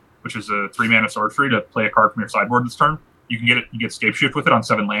Wish, which is a 3-mana sorcery, to play a card from your sideboard this turn. You can get it. You get Scapeshift with it on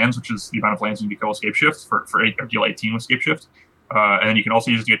 7 lands, which is the amount of lands you can kill with Scapeshift for 8 or deal 18 with Scapeshift. And then you can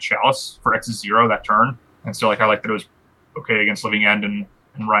also use it to get Chalice for X0 that turn. And so like I liked that it was okay against Living End and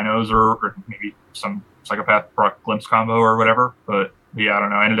Rhinos or maybe some Psychopath Brock Glimpse combo or whatever. But yeah, I don't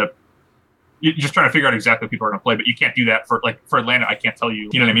know. I ended up you're just trying to figure out exactly what people are going to play, but you can't do that for Atlanta. I can't tell you.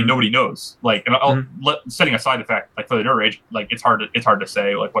 You know what I mean? Nobody knows. Like, and setting aside the fact, like for the Nerd Rage, like it's hard to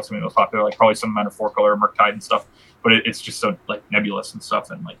say like what's going to be most popular. Like probably some amount of 4-color Murktide and stuff, but it's just so like nebulous and stuff.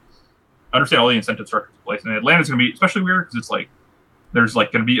 And like I understand all the incentive structures in place. And Atlanta's going to be especially weird because it's like there's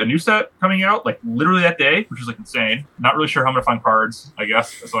like going to be a new set coming out like literally that day, which is like insane. Not really sure how I'm going to find cards, I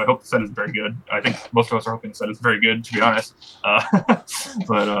guess. So I hope the set is very good. I think most of us are hoping the set is very good, to be honest.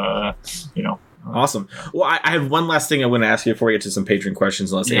 But you know. Awesome. Well, I have one last thing I want to ask you before we get to some Patreon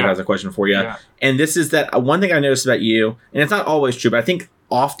questions, unless anyone has a question for you. Yeah. And this is that one thing I noticed about you, and it's not always true, but I think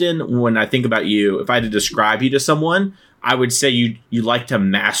often when I think about you, if I had to describe you to someone, I would say you like to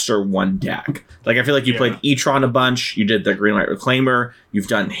master one deck. Like I feel like you played E-Tron a bunch, you did the Green White Reclaimer, you've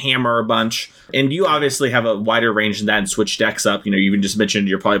done Hammer a bunch, and you obviously have a wider range than that and switch decks up. You know, you even just mentioned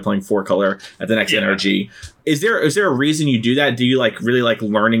you're probably playing 4-color at the next NRG. Is there a reason you do that? Do you like really like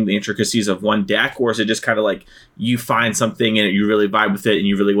learning the intricacies of one deck, or is it just kind of like you find something and you really vibe with it and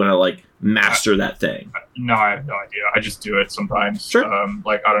you really want to like master that thing? No, I have no idea. I just do it sometimes. Sure.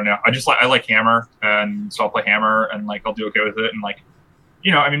 Like I don't know. I like Hammer, and so I'll play Hammer, and like I'll do okay with it. And like,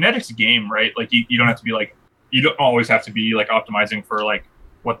 you know, I mean, Magic's a game, right? Like you don't have to be like, you don't always have to be like optimizing for like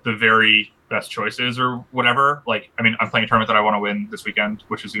what the very best choice is or whatever. Like, I mean, I'm playing a tournament that I want to win this weekend,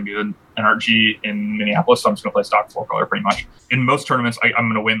 which is going to be the NRG in Minneapolis. So I'm just going to play stock 4-color pretty much. In most tournaments, I'm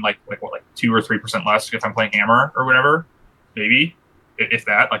going to win like 2 or 3% less if I'm playing Hammer or whatever, maybe. If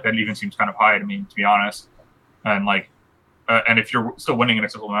that, like that even seems kind of high to me, to be honest. And like, and if you're still winning an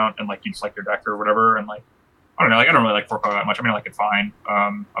acceptable amount and like you just like your deck or whatever, and like, I don't know, like I don't really like 4-color that much. I mean, I like it fine.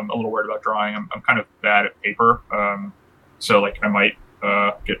 I'm a little worried about drawing. I'm kind of bad at paper. So like I might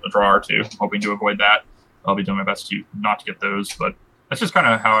get a draw or two. I'm hoping to avoid that. I'll be doing my best to not to get those, but that's just kind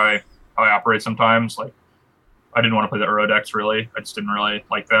of how I operate sometimes. Like I didn't want to play the Uro decks really. I just didn't really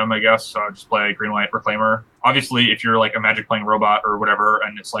like them, I guess. So I just play Green White Reclaimer. Obviously, if you're like a Magic playing robot or whatever,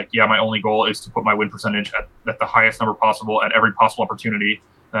 and it's like, yeah, my only goal is to put my win percentage at the highest number possible at every possible opportunity,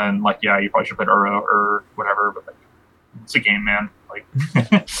 then like, yeah, you probably should play Uro or whatever. But like, it's a game, man. Like,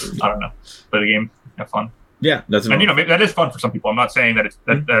 I don't know. Play the game, have fun. Yeah, that's and you know maybe that is fun for some people. I'm not saying that it's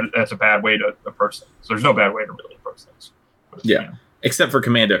that's a bad way to approach things. So there's no bad way to really approach things. But, yeah. You know. Except for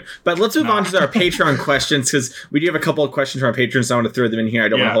Commander. But let's move on to our Patreon questions, because we do have a couple of questions from our patrons, so I want to throw them in here. I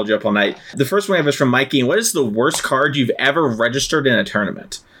don't want to hold you up all night. The first one we have is from Mikey. And what is the worst card you've ever registered in a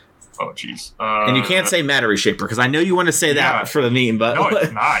tournament? Oh, jeez. And you can't say Matter Reshaper, because I know you want to say that for the meme, but... No,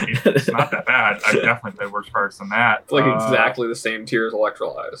 it's not. It's not that bad. I've definitely played worse cards than that. It's like exactly the same tier as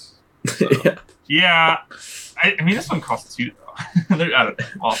Electrolyze. So. Yeah. I mean, this one costs 2, though. I don't know.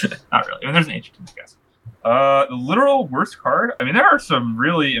 Well, not really. I mean, there's an Ancient, I guess. The literal worst card? I mean, there are some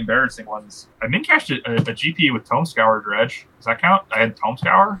really embarrassing ones. I min cashed a GP with Tome Scour Dredge. Does that count? I had Tome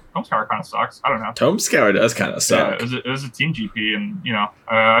Scour. Tome Scour kind of sucks. I don't know. Tome Scour does kind of suck. Yeah, it was a team GP, and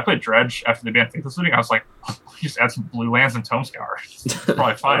I played Dredge after they banned Faithless Looting. I was like, just add some blue lands and Tome Scour. It's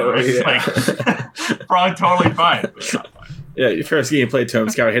probably fine, right? Yeah. Like, probably totally fine. But it's not fine. Yeah, your first game you play Tome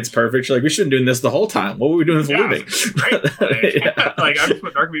Scour hits perfect. You're like, we should have been doing this the whole time. What were we doing with looting? Great. Like, Yeah. like I just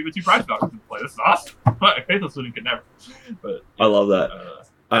put Dark Meat with 2 Prize Dogs in play. This is awesome. But Faithless Looting could never. But I love that.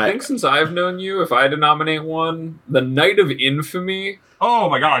 I think since I've known you, if I had to nominate one, the Knight of Infamy, oh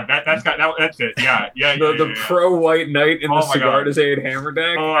my god, that's it. the pro white knight in Oh the my God. Cigar Aid hammer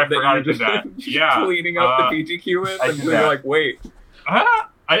deck. Oh, I forgot I you're did that. just Yeah. cleaning up the PTQ with, I and did you're that. like, wait.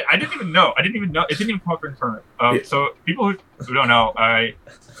 I didn't even know. It didn't even come up during the tournament. Yeah. So people who don't know, I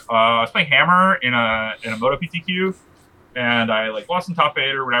was playing Hammer in a Moto PTQ, and I like lost in top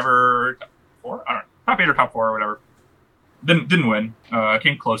 8 or whatever. Top 4? I don't know. Top 8 or top 4 or whatever. Didn't win.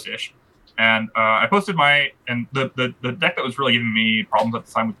 Came close-ish. And I posted the deck that was really giving me problems at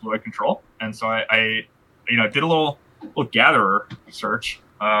the time was Blue Eye Control. And so I did a little gatherer search,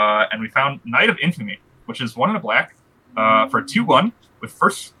 and we found Knight of Infamy, which is 1 in a black for a 2/1 with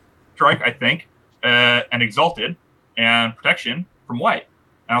first strike, I think, and Exalted and protection from white.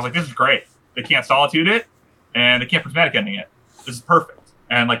 And I was like, this is great. They can't Solitude it, and they can't Prismatic Ending it. This is perfect.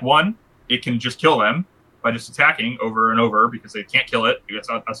 And like 1, it can just kill them by just attacking over and over because they can't kill it. It's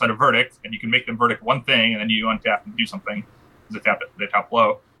outside of Verdict, and you can make them Verdict 1 thing, and then you untap and do something because they tap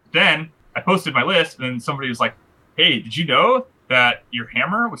low. Then I posted my list, and then somebody was like, hey, did you know that your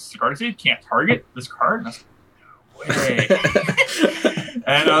hammer with Cigar Aid can't target this card? And I was like, no way.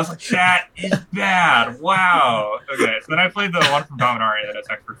 And I was like, that is bad. Wow. Okay, so then I played the one from Dominaria that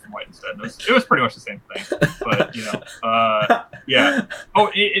attacks first from white instead. It was pretty much the same thing. But, yeah. Oh,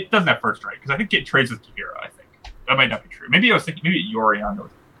 it doesn't have first strike, because I think it trades with Kihira, I think. That might not be true. Maybe I was thinking, maybe Yorion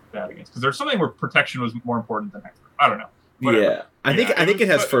was bad against, because there's something where protection was more important than expert. I don't know. Whatever. Yeah, I think it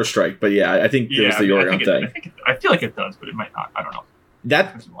has first strike, but yeah, I think there's the Yorion thing. I feel like it does, but it might not. I don't know.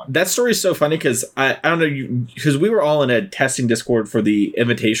 That story is so funny because I don't know, because we were all in a testing Discord for the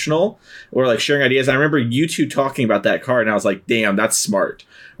Invitational, or like sharing ideas. I remember you two talking about that card, and I was like, "Damn, that's smart,"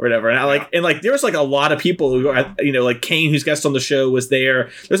 or whatever. And there was like a lot of people who, like Kane, who's guest on the show, was there.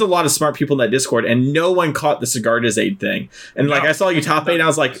 There's a lot of smart people in that Discord, and no one caught the Cigar Aid thing. And like I saw you top 8, and I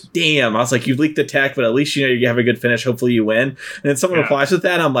was like, "Damn!" I was like, "You leaked the tech, but at least you have a good finish. Hopefully, you win." And then someone replies with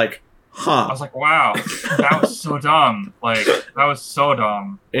that, and I'm like, huh. I was like, wow, that was so dumb. Like, that was so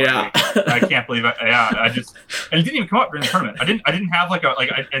dumb. Like, Yeah. I can't believe it. Yeah, and it didn't even come up during the tournament. I didn't have I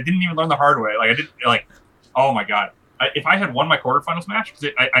didn't even learn the hard way. Oh my God. If I had won my quarterfinals match,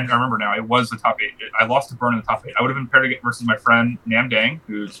 because I remember now, it was the top 8. I lost to Burn in the top 8. I would have been paired versus my friend Nam Dang,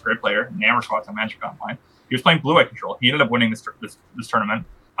 who's a great player, Nammer Squats on Magic Online. He was playing Blue Eye Control. He ended up winning this tournament.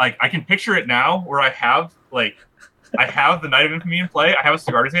 Like, I can picture it now where I have the Knight of Infamy in play. I have a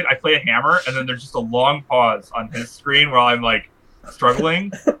Cigar Aid. I play a hammer, and then there's just a long pause on his screen while I'm like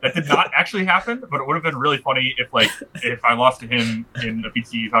struggling. That did not actually happen, but it would have been really funny if I lost to him in a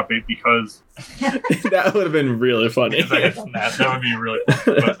PT top 8 because that would have been really funny. I had done that. That would be really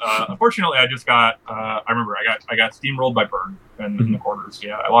funny. But unfortunately, I just got. I remember I got steamrolled by Burn in the quarters.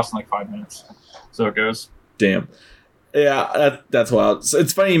 Yeah, I lost in like 5 minutes. So it goes. Damn. Yeah, that's wild. So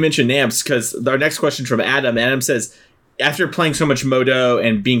it's funny you mentioned Namps, because our next question from Adam. Adam says, after playing so much Moto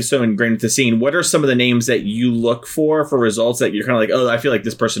and being so ingrained with the scene, what are some of the names that you look for results that you're kind of like, oh, I feel like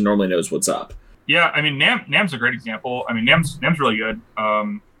this person normally knows what's up? Yeah, I mean, Nam's a great example. I mean, Nam's really good.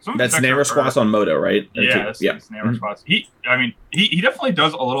 That's Namor Squats on Moto, right? Yeah, it's Namor Squats. He definitely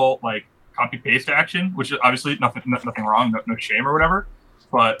does a little like copy paste action, which is obviously nothing wrong, no shame or whatever.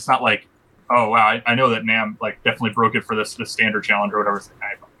 But it's not like, oh wow, I know that Nam like definitely broke it for this standard challenge or whatever. It's like,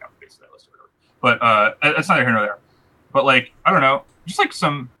 I probably got to paste that list or whatever. But that's neither here nor there. But like, I don't know, just like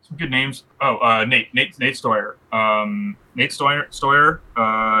some good names. Oh, Nate Stoyer. Nate Stoyer.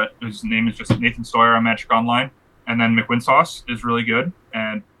 His name is just Nathan Stoyer on Magic Online. And then McWinsauce is really good,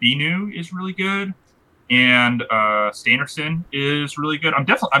 and Binu is really good, and Stainerson is really good. I'm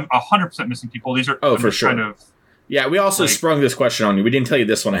 100% missing people. These are for sure. Kind of. Yeah, we also sprung this question on you. We didn't tell you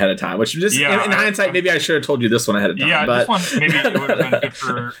this one ahead of time, which just in hindsight, maybe I should have told you this one ahead of time. Yeah, but this one maybe it would have been good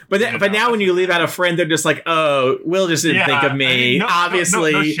for. but now when you leave out a friend, they're just like, oh, Will just didn't think of me.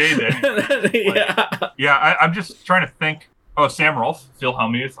 Obviously, no shade there. I'm just trying to think. Oh, Sam Rolfe, Phil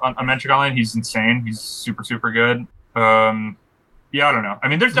Hellmuth on Magic Online. He's insane. He's super, super good. Yeah, I don't know. I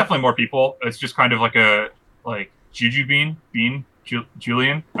mean, there's definitely more people. It's just kind of like Juju Bean.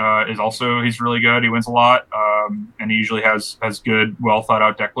 Julian is also, he's really good. He wins a lot, and he usually has good, well thought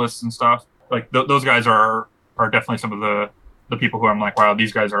out deck lists and stuff. like those guys are definitely some of the people who I'm like, wow,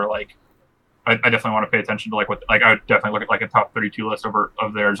 these guys are like, I definitely want to pay attention to like what, like I would definitely look at like a top 32 list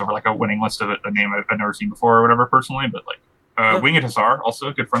of theirs over like a winning list of a name I've never seen before or whatever personally, but like Winged Hussar, also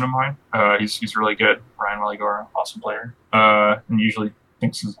a good friend of mine. He's really good. Ryan Waligora, awesome player. And usually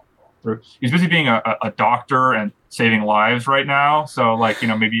thinks he's busy being a doctor and saving lives right now. So like,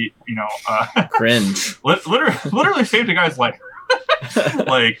 maybe, Cringe. literally saved a guy's life.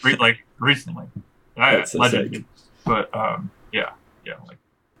 like recently. That's so legend. sick. But yeah. Like,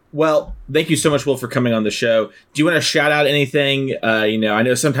 well, thank you so much, Will, for coming on the show. Do you want to shout out anything? I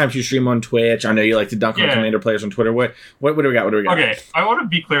know sometimes you stream on Twitch. I know you like to dunk on Commander players on Twitter. What do we got? Okay, I want to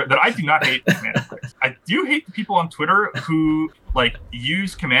be clear that I do not hate Commander players. I do hate the people on Twitter who like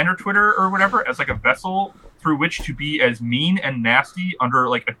use Commander Twitter or whatever as like a vessel through which to be as mean and nasty under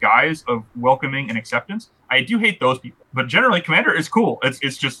like a guise of welcoming and acceptance. I do hate those people, but generally Commander is cool.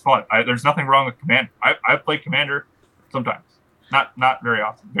 It's just fun. There's nothing wrong with Commander. I play Commander sometimes. Not very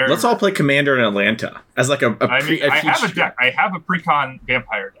often. Let's all play Commander in Atlanta as like I have a deck. I have a pre-con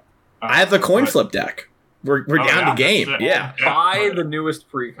vampire deck. I have the coin flip deck. We're down to game. Yeah. Buy the newest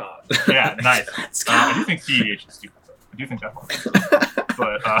pre-con. Yeah, nice. Let's go. I do think CEDH is stupid. I do think that one.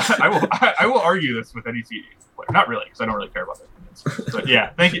 But I will argue this with any CEDH player. Not really, because I don't really care about their opinions. But yeah,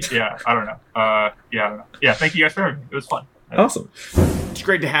 thank you. Yeah, I don't know. I don't know. Yeah, thank you guys for having me. It was fun. Awesome. It's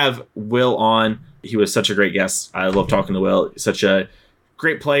great to have Will on. He was such a great guest. I love talking to Will. Such a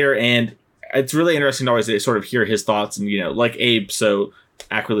great player, and it's really interesting to always sort of hear his thoughts. And like Abe so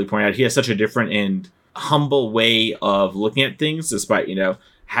accurately pointed out, he has such a different and humble way of looking at things, despite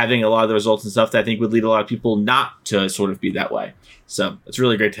having a lot of the results and stuff that I think would lead a lot of people not to sort of be that way. So it's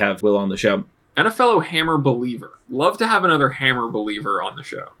really great to have Will on the show. And a fellow Hammer believer. Love to have another Hammer believer on the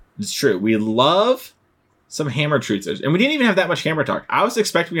show. It's true. We love some Hammer truthers, and we didn't even have that much Hammer talk. I was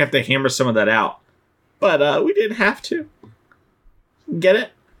expecting we have to hammer some of that out. But we didn't have to. Get it?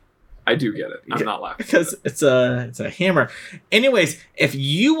 I do get it. I'm not laughing. Because it's a hammer. Anyways, if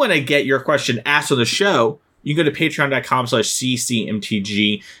you want to get your question asked on the show, you can go to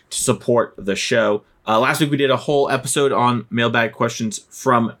patreon.com/ccmtg to support the show. Last week we did a whole episode on mailbag questions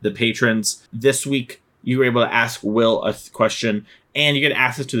from the patrons. This week you were able to ask Will a question, and you get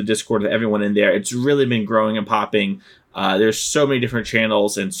access to the Discord with everyone in there. It's really been growing and popping. There's so many different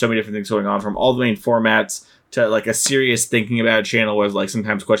channels and so many different things going on, from all the main formats to like a serious thinking about a channel where like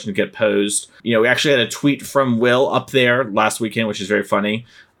sometimes questions get posed. We actually had a tweet from Will up there last weekend, which is very funny.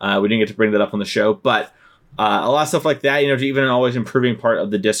 We didn't get to bring that up on the show, but a lot of stuff like that, to even always improving part of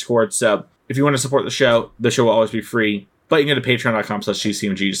the Discord. So if you want to support the show will always be free. But you can go to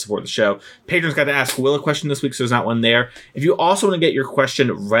patreon.com/ccmg to support the show. Patrons got to ask Will a question this week, so there's not one there. If you also want to get your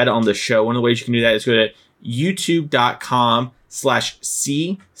question read on the show, one of the ways you can do that is go to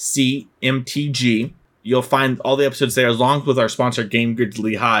youtube.com/ccmtg. You'll find all the episodes there, along with our sponsor, Game Grid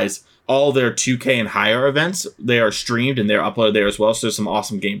Lehighs. All their 2K and higher events, they are streamed and they're uploaded there as well. So there's some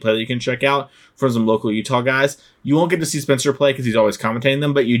awesome gameplay that you can check out from some local Utah guys. You won't get to see Spencer play because he's always commentating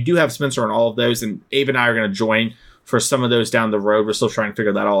them, but you do have Spencer on all of those. And Abe and I are going to join for some of those down the road. We're still trying to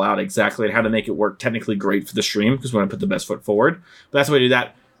figure that all out exactly and how to make it work technically great for the stream, because we want to put the best foot forward. But that's the way to do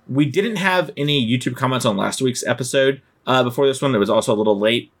that. We didn't have any YouTube comments on last week's episode before this one. It was also a little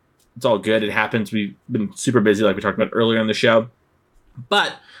late. It's all good. It happens. We've been super busy, like we talked about earlier in the show.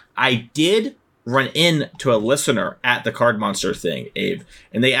 But I did run into a listener at the Card Monster thing, Abe,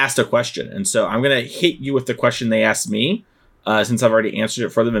 and they asked a question. And so I'm going to hit you with the question they asked me, since I've already answered it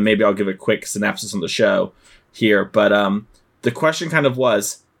for them, and maybe I'll give a quick synopsis on the show here. But the question kind of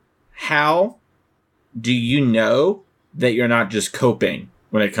was, how do you know that you're not just coping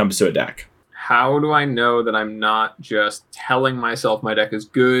when it comes to a deck? How do I know that I'm not just telling myself my deck is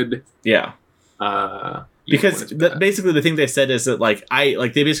good? Yeah. Because basically the thing they said is that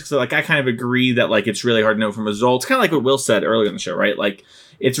they basically said I kind of agree that it's really hard to know from results. Kind of like what Will said earlier in the show, right?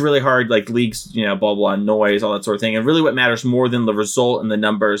 It's really hard, leagues, blah, blah, noise, all that sort of thing. And really what matters more than the result and the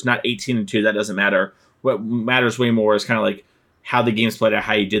numbers, not 18-2, that doesn't matter. What matters way more is kind of how the game's played out,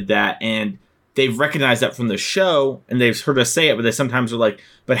 how you did that. And they've recognized that from the show, and they've heard us say it, but they sometimes are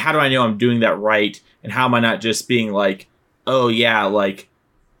but how do I know I'm doing that right? And how am I not just being oh yeah,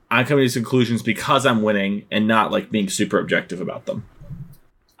 I'm coming to these conclusions because I'm winning, and not being super objective about them.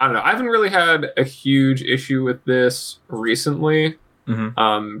 I don't know. I haven't really had a huge issue with this recently,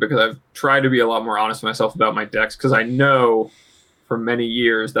 because I've tried to be a lot more honest with myself about my decks, because I know for many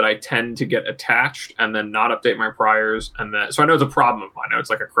years that I tend to get attached and then not update my priors, and then so I know it's a problem of mine. I know it's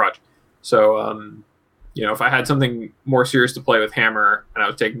like a crutch. So, if I had something more serious to play with Hammer and I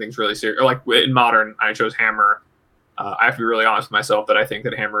was taking things really serious, or in Modern, I chose Hammer, I have to be really honest with myself that I think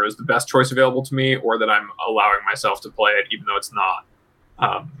that Hammer is the best choice available to me, or that I'm allowing myself to play it even though it's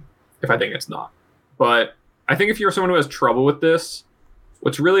not, if I think it's not. But I think if you're someone who has trouble with this,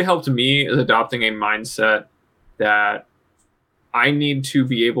 what's really helped me is adopting a mindset that I need to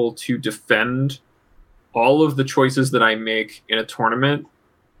be able to defend all of the choices that I make in a tournament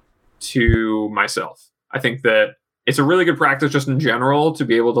to myself. I think that it's a really good practice just in general to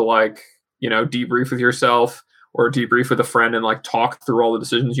be able to debrief with yourself or debrief with a friend and talk through all the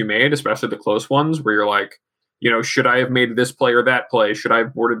decisions you made, especially the close ones where you're like, should I have made this play or that play? Should I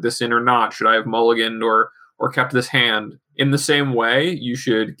have boarded this in or not? Should I have mulliganed or kept this hand? In the same way, you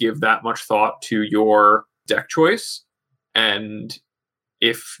should give that much thought to your deck choice. And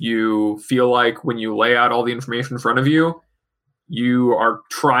if you feel like when you lay out all the information in front of you, you are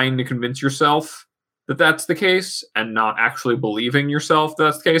trying to convince yourself that that's the case and not actually believing yourself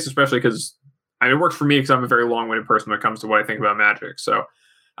that's the case, especially because it works for me because I'm a very long-winded person when it comes to what I think about Magic. So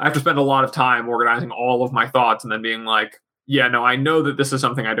I have to spend a lot of time organizing all of my thoughts and then being like, yeah, no, I know that this is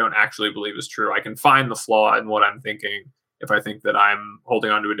something I don't actually believe is true. I can find the flaw in what I'm thinking if I think that I'm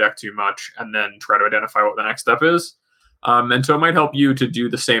holding onto a deck too much, and then try to identify what the next step is. And so it might help you to do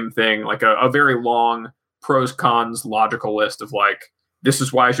the same thing, like a very long pros, cons, logical list of this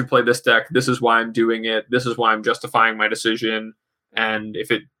is why I should play this deck. This is why I'm doing it. This is why I'm justifying my decision. And if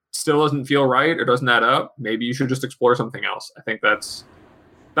it still doesn't feel right or doesn't add up, maybe you should just explore something else. I think that's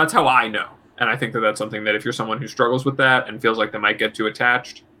how I know. And I think that that's something that if you're someone who struggles with that and feels like they might get too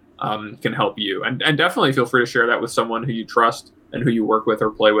attached, can help you. And definitely feel free to share that with someone who you trust and who you work with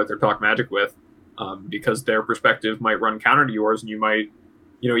or play with or talk Magic with, because their perspective might run counter to yours. And you might,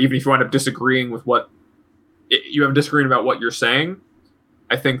 even if you wind up disagreeing with disagreeing about what you're saying,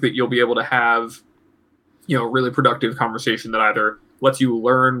 I think that you'll be able to have, a really productive conversation that either lets you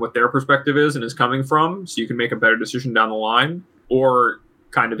learn what their perspective is and is coming from so you can make a better decision down the line, or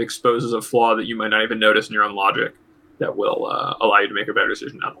kind of exposes a flaw that you might not even notice in your own logic that will allow you to make a better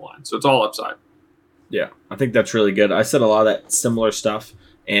decision down the line. So it's all upside. Yeah, I think that's really good. I said a lot of that similar stuff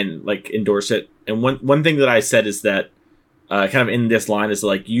and endorse it. And one thing that I said is that kind of in this line is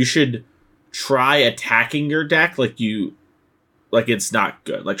you should try attacking your deck it's not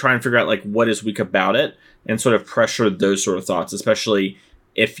good. Try and figure out what is weak about it and sort of pressure those sort of thoughts, especially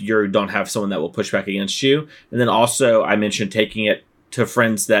if you don't have someone that will push back against you. And then also I mentioned taking it to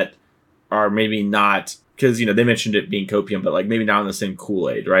friends that are maybe not, because they mentioned it being copium, but maybe not on the same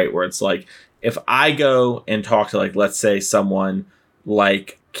Kool-Aid, right? Where it's if I go and talk to let's say someone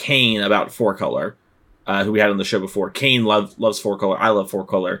like Kane about 4-color, who we had on the show before. Kane loves 4-color. I love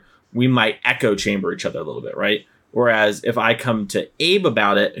 4-color. We might echo chamber each other a little bit, right? Whereas if I come to Abe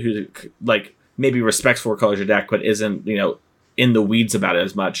about it, who maybe respects 4-color as a deck, but isn't in the weeds about it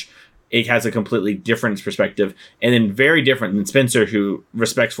as much, it has a completely different perspective, and then very different than Spencer, who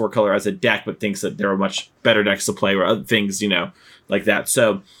respects 4-color as a deck, but thinks that there are much better decks to play or other things, like that.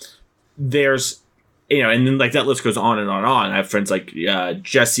 So there's, and then that list goes on and on and on. I have friends like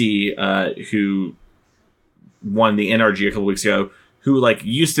Jesse, who won the NRG a couple weeks ago, who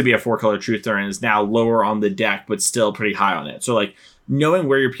used to be a 4-color truther and is now lower on the deck, but still pretty high on it. So knowing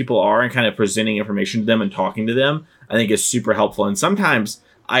where your people are and kind of presenting information to them and talking to them, I think is super helpful. And sometimes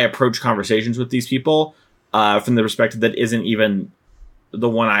I approach conversations with these people from the perspective that isn't even the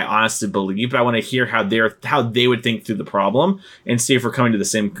one I honestly believe, but I want to hear how they would think through the problem and see if we're coming to the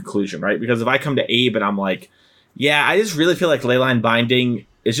same conclusion, right? Because if I come to Abe and I'm yeah, I just really feel like Leyline Binding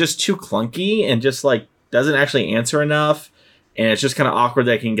is just too clunky and just doesn't actually answer enough, and it's just kind of awkward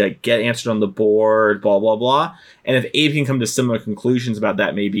that it can get answered on the board, blah, blah, blah. And if Abe can come to similar conclusions about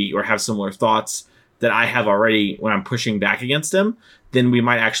that maybe, or have similar thoughts that I have already when I'm pushing back against him, then we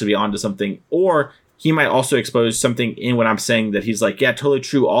might actually be onto something. Or he might also expose something in what I'm saying that he's yeah, totally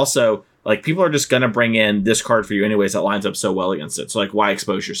true. Also, people are just going to bring in this card for you anyways that lines up so well against it. So why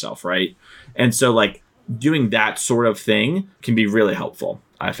expose yourself, right? And so doing that sort of thing can be really helpful,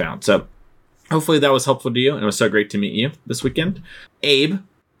 I found. So hopefully that was helpful to you, and it was so great to meet you this weekend. Abe,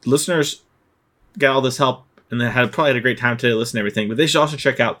 listeners got all this help and they probably had a great time to listen to everything, but they should also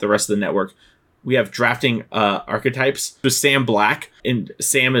check out the rest of the network. We have drafting archetypes with Sam Black, and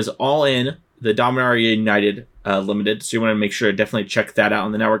Sam is all in the Dominaria United Limited, so you want to make sure to definitely check that out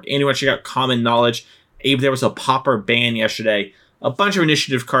on the network. And you want to check out Common Knowledge. Abe, there was a Pauper ban yesterday. A bunch of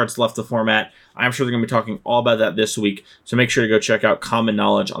initiative cards left the format. I'm sure they're going to be talking all about that this week, so make sure to go check out Common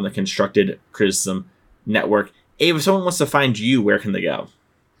Knowledge on the Constructed Criticism Network. Abe, if someone wants to find you, where can they go?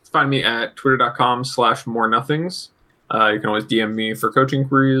 Find me at twitter.com/morenothings. You can always DM me for coaching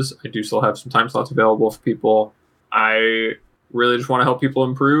queries. I do still have some time slots available for people. I really just want to help people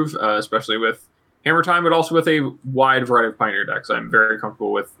improve, especially with Hammer Time, but also with a wide variety of Pioneer decks. I'm very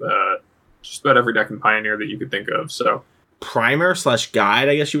comfortable with just about every deck in Pioneer that you could think of. So primer/guide,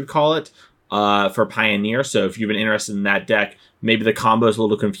 I guess you would call it, for Pioneer. So if you've been interested in that deck, maybe the combo is a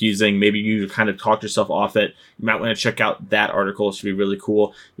little confusing. Maybe you kind of talked yourself off it. You might want to check out that article. It should be really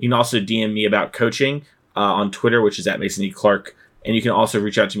cool. You can also DM me about coaching on Twitter, which is at Mason E. Clark. And you can also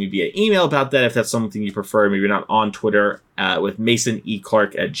reach out to me via email about that if that's something you prefer. Maybe you're not on Twitter with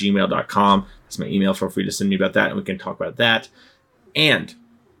masoneclark@gmail.com. That's my email. Feel free to send me about that, and we can talk about that. And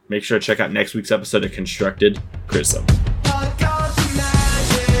make sure to check out next week's episode of Constructed Criticism.